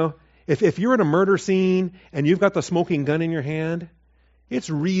 If you're at a murder scene and you've got the smoking gun in your hand, it's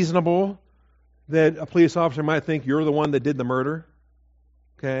reasonable that a police officer might think you're the one that did the murder.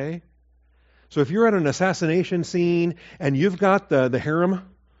 Okay? So if you're at an assassination scene and you've got the harem,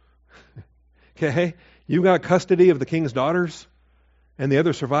 okay, you've got custody of the king's daughters and the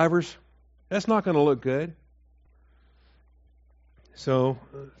other survivors, that's not going to look good. So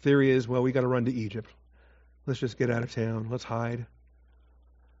theory is, well, we got to run to Egypt. Let's just get out of town. Let's hide.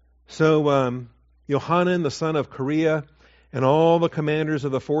 So Johanan, the son of Kareah, and all the commanders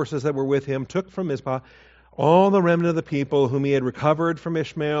of the forces that were with him took from Mizpah all the remnant of the people whom he had recovered from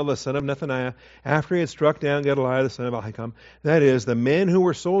Ishmael, the son of Nethaniah, after he had struck down Gedaliah, the son of Ahikam. That is, the men who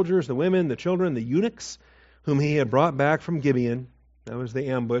were soldiers, the women, the children, the eunuchs, whom he had brought back from Gibeon. That was the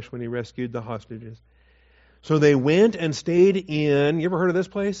ambush when he rescued the hostages. So they went and stayed in, you ever heard of this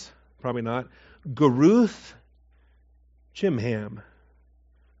place? Probably not. Geruth Chimham,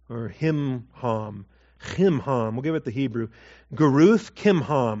 or Himham. Chimham, we'll give it the Hebrew. Geruth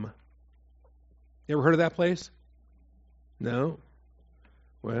Kimham. You ever heard of that place? No?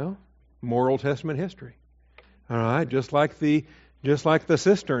 Well, more Old Testament history. All right, just like the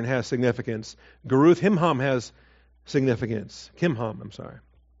cistern has significance. Geruth Himham has significance. Kimham, I'm sorry.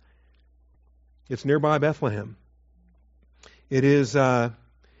 It's nearby Bethlehem. It is off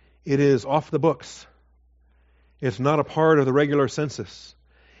the books. It's not a part of the regular census.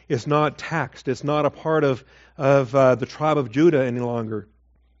 It's not taxed. It's not a part of the tribe of Judah any longer.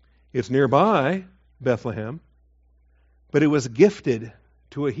 It's nearby Bethlehem, but it was gifted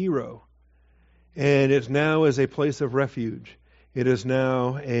to a hero, and it now is a place of refuge. It is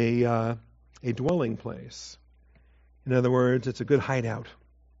now a dwelling place. In other words, it's a good hideout.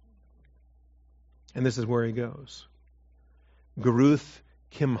 And this is where he goes. Geruth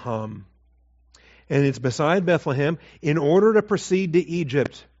Kimham. And it's beside Bethlehem in order to proceed to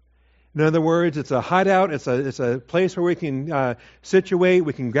Egypt. In other words, it's a hideout. It's a place where we can situate,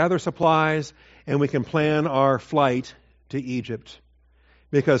 we can gather supplies, and we can plan our flight to Egypt.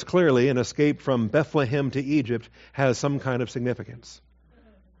 Because clearly an escape from Bethlehem to Egypt has some kind of significance.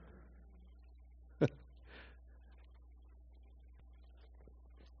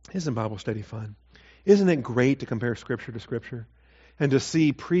 Isn't Bible study fun? Isn't it great to compare Scripture to Scripture? And to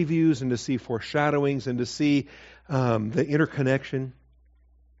see previews and to see foreshadowings and to see the interconnection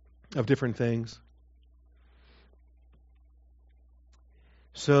of different things.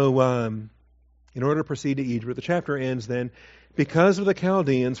 So, in order to proceed to Egypt, the chapter ends then, because of the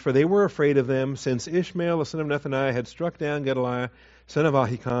Chaldeans, for they were afraid of them, since Ishmael, the son of Nethaniah, had struck down Gedaliah, son of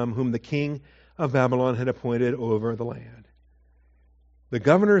Ahikam, whom the king of Babylon had appointed over the land. The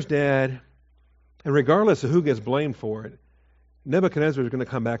governor's dead, and regardless of who gets blamed for it, Nebuchadnezzar is going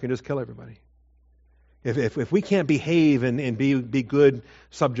to come back and just kill everybody. If we can't behave and be good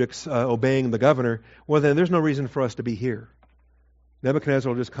subjects obeying the governor, well then there's no reason for us to be here.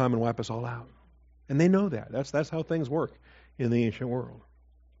 Nebuchadnezzar will just come and wipe us all out. And they know that. That's how things work in the ancient world.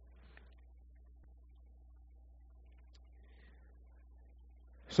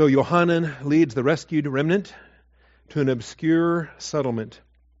 So Johanan leads the rescued remnant to an obscure settlement,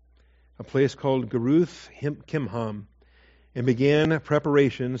 a place called Geruth Kimham, and began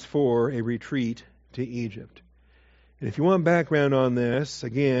preparations for a retreat to Egypt. And if you want background on this,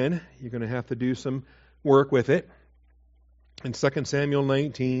 again, you're going to have to do some work with it. In 2 Samuel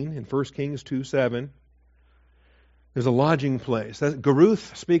 19, in 1 Kings 2:7, there's a lodging place.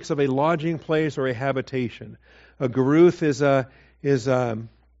 Geruth speaks of a lodging place or a habitation. A Geruth is a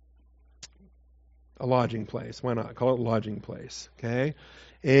lodging place. Why not? Call it a lodging place. Okay?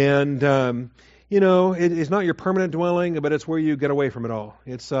 And, it's not your permanent dwelling, but it's where you get away from it all.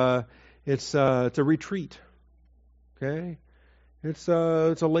 It's a retreat. Okay? It's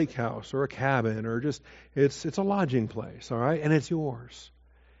a lake house or a cabin or just, it's a lodging place, all right? And it's yours.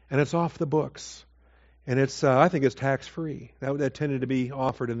 And it's off the books. And it's, I think it's tax-free. That tended to be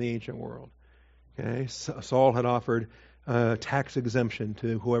offered in the ancient world. Okay? Saul had offered tax exemption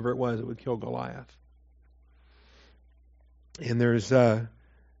to whoever it was that would kill Goliath. And there's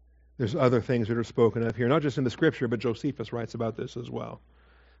other things that are spoken of here, not just in the Scripture, but Josephus writes about this as well.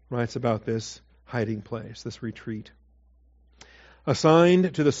 Writes about this hiding place, this retreat.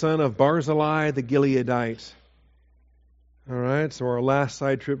 Assigned to the son of Barzillai the Gileadite. All right, so our last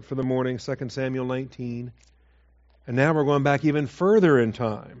side trip for the morning, 2 Samuel 19. And now we're going back even further in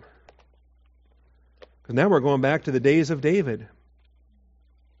time. Because now we're going back to the days of David.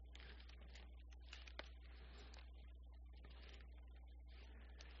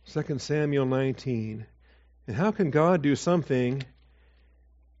 Second Samuel 19. And how can God do something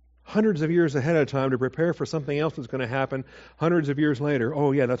hundreds of years ahead of time to prepare for something else that's going to happen hundreds of years later?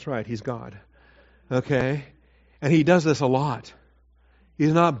 Oh, yeah, that's right. He's God. Okay? And He does this a lot.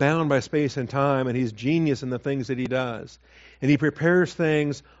 He's not bound by space and time, and He's genius in the things that He does. And He prepares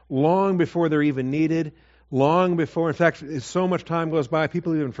things long before they're even needed, long before, in fact, so much time goes by,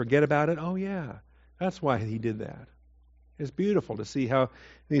 people even forget about it. Oh, yeah, that's why He did that. It's beautiful to see how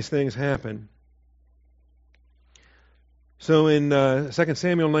these things happen. So in 2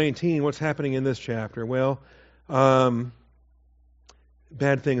 Samuel 19, what's happening in this chapter? Well, bad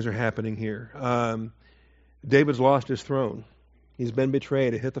things are happening here. David's lost his throne. He's been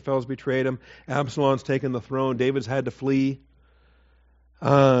betrayed. Ahithophel's betrayed him. Absalom's taken the throne. David's had to flee.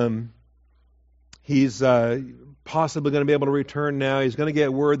 He's possibly going to be able to return now. He's going to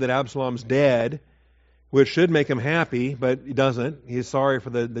get word that Absalom's dead, which should make him happy, but he doesn't. He's sorry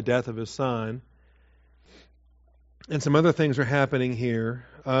for the death of his son. And some other things are happening here.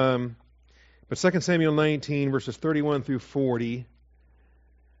 But 2 Samuel 19, verses 31 through 40,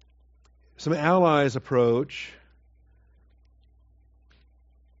 some allies approach.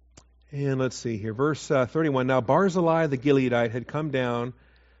 And let's see here. Verse 31. Now Barzillai the Gileadite had come down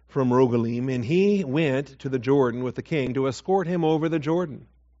from Rogelim, and he went to the Jordan with the king to escort him over the Jordan.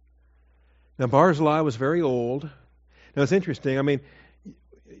 Now Barzillai was very old. Now it's interesting. I mean,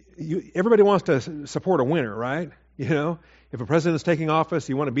 everybody wants to support a winner, right? You know, if a president's taking office,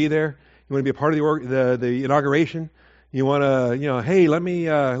 you want to be there. You want to be a part of the inauguration. You want to, hey, let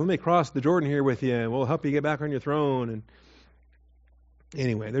me cross the Jordan here with you, and we'll help you get back on your throne. And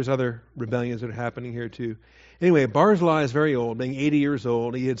anyway, there's other rebellions that are happening here too. Anyway, Barzillai is very old, being 80 years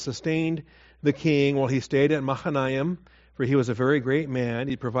old. He had sustained the king while he stayed at Mahanaim, for he was a very great man.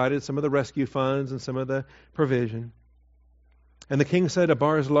 He provided some of the rescue funds and some of the provision. And the king said to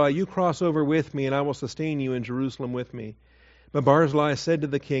Barzillai, you cross over with me, and I will sustain you in Jerusalem with me. But Barzillai said to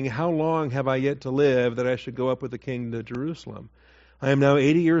the king, how long have I yet to live that I should go up with the king to Jerusalem? I am now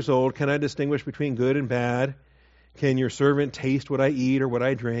 80 years old. Can I distinguish between good and bad? Can your servant taste what I eat or what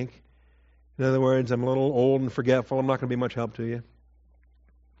I drink? In other words, I'm a little old and forgetful. I'm not going to be much help to you.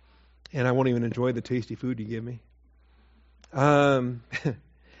 And I won't even enjoy the tasty food you give me. Can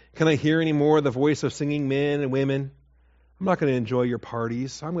I hear any more the voice of singing men and women? I'm not going to enjoy your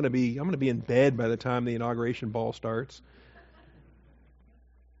parties. I'm going to be in bed by the time the inauguration ball starts.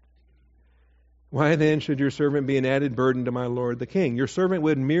 Why then should your servant be an added burden to my lord the king? Your servant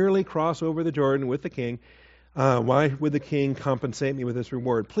would merely cross over the Jordan with the king. Why would the king compensate me with this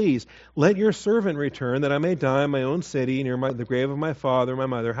reward? Please, let your servant return, that I may die in my own city, near the grave of my father and my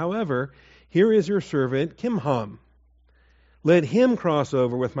mother. However, here is your servant Kimham. Let him cross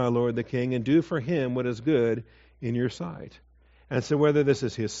over with my lord the king, and do for him what is good in your sight. And so whether this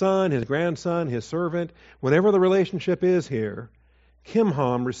is his son, his grandson, his servant, whatever the relationship is here,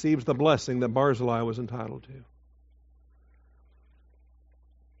 Kimham receives the blessing that Barzillai was entitled to.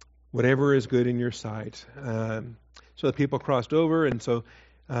 Whatever is good in your sight. So the people crossed over, and so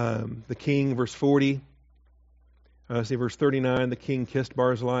the king, verse 40, verse 39, the king kissed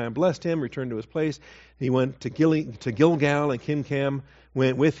Barzillai and blessed him, returned to his place. He went to Gilgal, and Kimham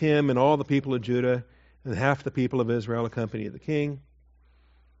went with him, and all the people of Judah, and half the people of Israel accompanied the king.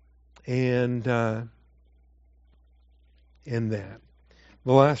 And in that.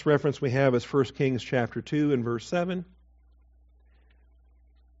 The last reference we have is 1 Kings chapter 2 and verse 7.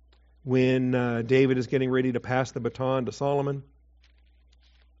 When David is getting ready to pass the baton to Solomon.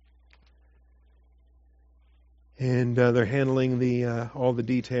 And they're handling all the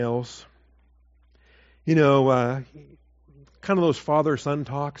details. You know, kind of those father-son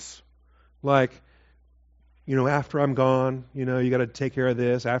talks. Like, you know, after I'm gone, you know, you got to take care of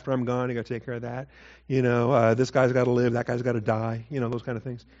this. After I'm gone, you got to take care of that. You know, this guy's got to live, that guy's got to die. You know, those kind of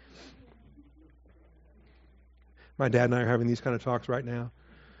things. My dad and I are having these kind of talks right now.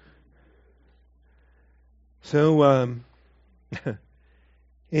 So,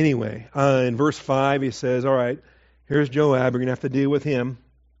 anyway, in verse 5, he says, all right, here's Joab. You're going to have to deal with him.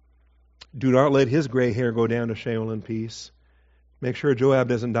 Do not let his gray hair go down to Sheol in peace. Make sure Joab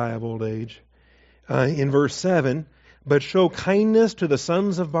doesn't die of old age. In verse 7, but show kindness to the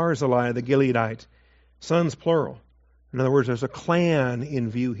sons of Barzillai, the Gileadite. Sons, plural. In other words, there's a clan in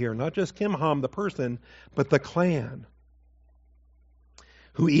view here. Not just Kimham, the person, but the clan.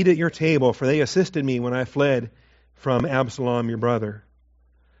 Who eat at your table, for they assisted me when I fled from Absalom, your brother.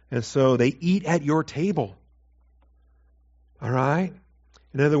 And so they eat at your table. All right?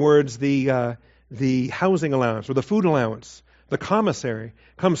 In other words, the housing allowance or the food allowance, the commissary,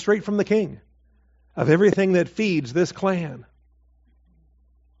 comes straight from the king of everything that feeds this clan.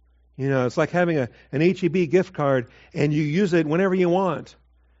 You know, it's like having an H-E-B gift card and you use it whenever you want.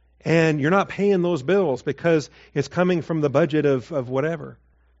 And you're not paying those bills because it's coming from the budget of whatever.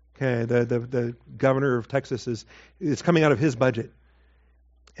 Okay, the governor of Texas it's coming out of his budget.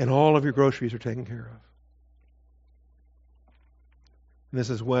 And all of your groceries are taken care of. And this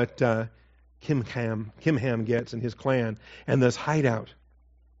is what Kimham gets in his clan and this hideout.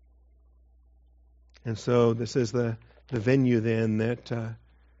 And so this is the venue then that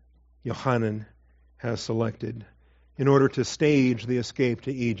Yohanan has selected. in order to stage the escape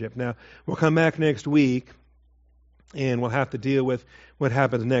to Egypt. Now, we'll come back next week, and we'll have to deal with what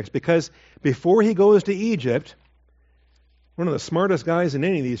happens next. Because before he goes to Egypt, one of the smartest guys in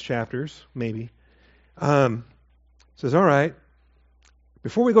any of these chapters, maybe, says, all right,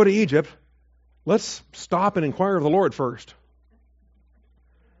 before we go to Egypt, let's stop and inquire of the Lord first.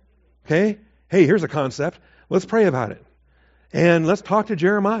 Okay? Hey, here's a concept. Let's pray about it. And let's talk to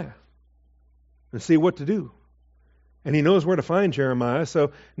Jeremiah and see what to do. And he knows where to find Jeremiah.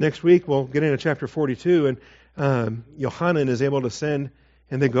 So next week we'll get into chapter 42, and Yohanan is able to send,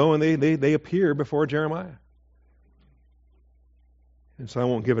 and they go and they appear before Jeremiah. And so I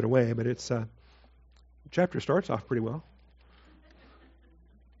won't give it away, but it's the chapter starts off pretty well.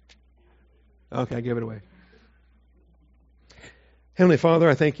 Okay, I give it away. Heavenly Father,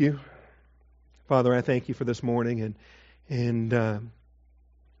 I thank you. Father, I thank you for this morning, and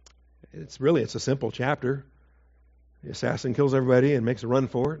it's a simple chapter. The assassin kills everybody and makes a run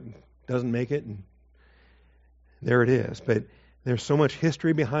for it and doesn't make it, and there it is. But there's so much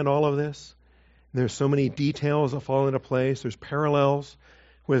history behind all of this. There's so many details that fall into place. There's parallels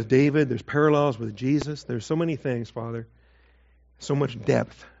with David. There's parallels with Jesus. There's so many things, Father. So much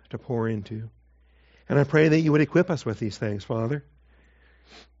depth to pour into. And I pray that you would equip us with these things, Father.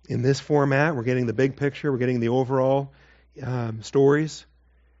 In this format, we're getting the big picture. We're getting the overall stories.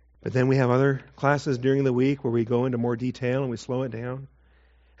 But then we have other classes during the week where we go into more detail and we slow it down.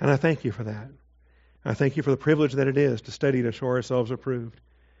 And I thank you for that. I thank you for the privilege that it is to study to show ourselves approved.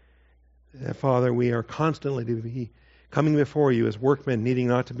 That, Father, we are constantly to be coming before you as workmen needing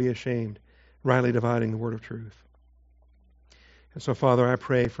not to be ashamed, rightly dividing the word of truth. And so, Father, I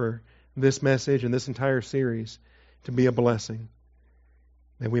pray for this message and this entire series to be a blessing,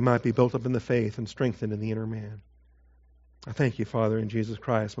 that we might be built up in the faith and strengthened in the inner man. I thank you, Father, in Jesus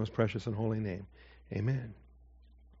Christ's most precious and holy name. Amen.